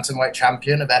the bantamweight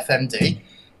champion of FMD.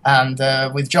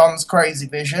 And with John's crazy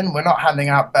vision, we're not handing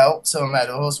out belts or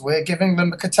medals. We're giving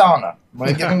them a katana.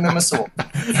 We're giving them a sword.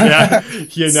 Yeah,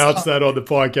 he announced that on the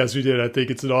podcast we did. I think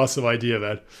it's an awesome idea,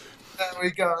 man. There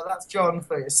we go. That's John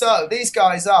for you. So these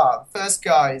guys are, the first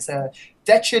guy is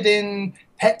Dechidin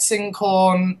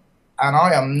Petsinkorn, and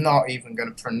I am not even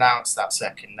going to pronounce that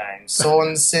second name.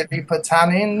 Sorn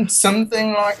Siripatanin,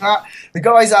 something like that. The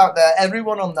guy's out there,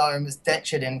 everyone will know him as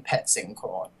Dechidin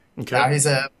Petsinkorn. Okay. Now, he's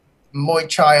a Muay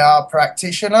Thai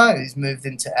practitioner who's moved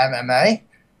into MMA,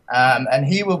 and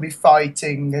he will be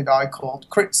fighting a guy called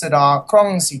Kritsadar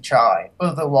Krongsichai,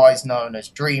 otherwise known as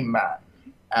Dream Man.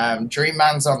 Dream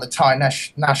Man's on the Thai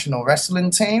national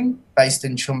wrestling team based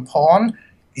in Chumphon.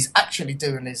 He's actually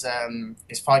doing his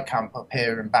fight camp up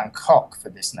here in Bangkok for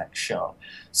this next show.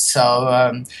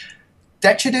 So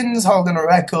Decadin's holding a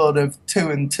record of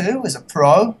 2-2 as a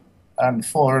pro and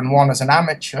 4-1 as an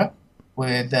amateur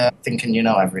with Thinking You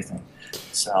Know Everything.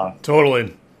 So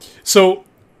totally. So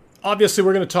obviously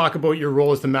we're going to talk about your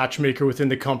role as the matchmaker within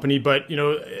the company, but you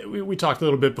know, we talked a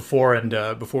little bit before and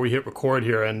before we hit record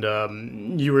here,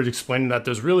 and you were explaining that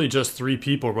there's really just 3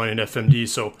 people running FMD.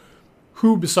 So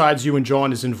who besides you and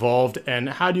John is involved, and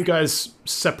how do you guys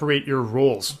separate your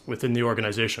roles within the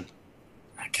organization?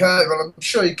 Okay, well, I'm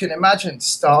sure you can imagine to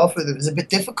start off with, it was a bit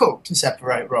difficult to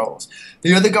separate roles.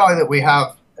 The other guy that we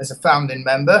have as a founding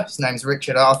member, his name's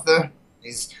Richard Arthur.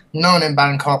 He's known in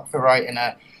Bangkok for writing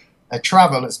a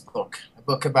traveler's book, a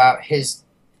book about his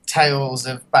tales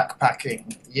of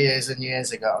backpacking years and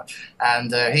years ago.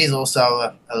 And he's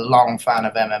also a long fan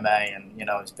of MMA, and, you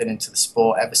know, has been into the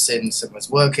sport ever since and was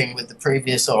working with the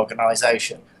previous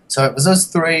organization. So it was us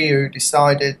 3 who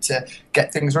decided to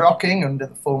get things rocking under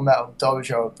the full Metal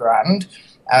Dojo brand.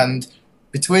 And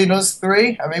between us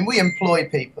 3, I mean, we employ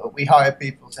people, we hire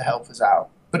people to help us out,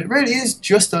 but it really is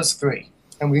just us 3.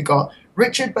 And we've got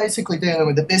Richard basically dealing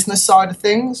with the business side of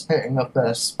things, hitting up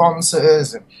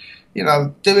sponsors and, you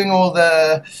know, doing all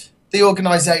the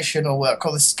organizational work,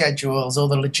 all the schedules, all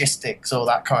the logistics, all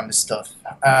that kind of stuff.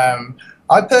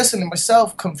 I personally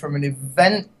myself come from an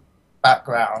event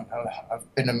background.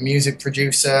 I've been a music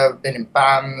producer, been in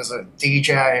bands, a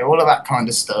DJ, all of that kind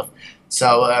of stuff.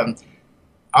 So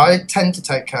I tend to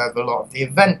take care of a lot of the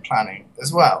event planning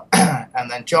as well. And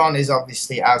then John is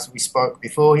obviously, as we spoke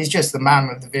before, he's just the man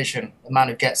with the vision, the man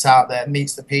who gets out there,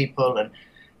 meets the people,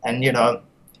 and you know,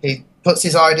 he puts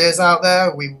his ideas out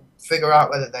there. We figure out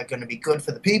whether they're going to be good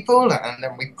for the people, and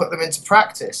then we put them into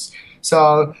practice.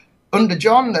 So under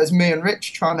John, there's me and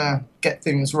Rich trying to get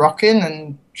things rocking,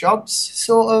 and jobs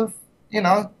sort of, you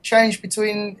know, change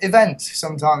between events.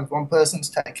 Sometimes one person's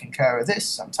taking care of this,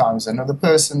 sometimes another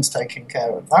person's taking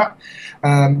care of that.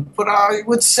 But I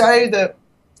would say that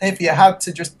if you had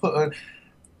to just put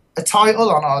a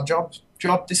title on our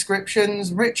job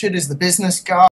descriptions, Richard is the business guy.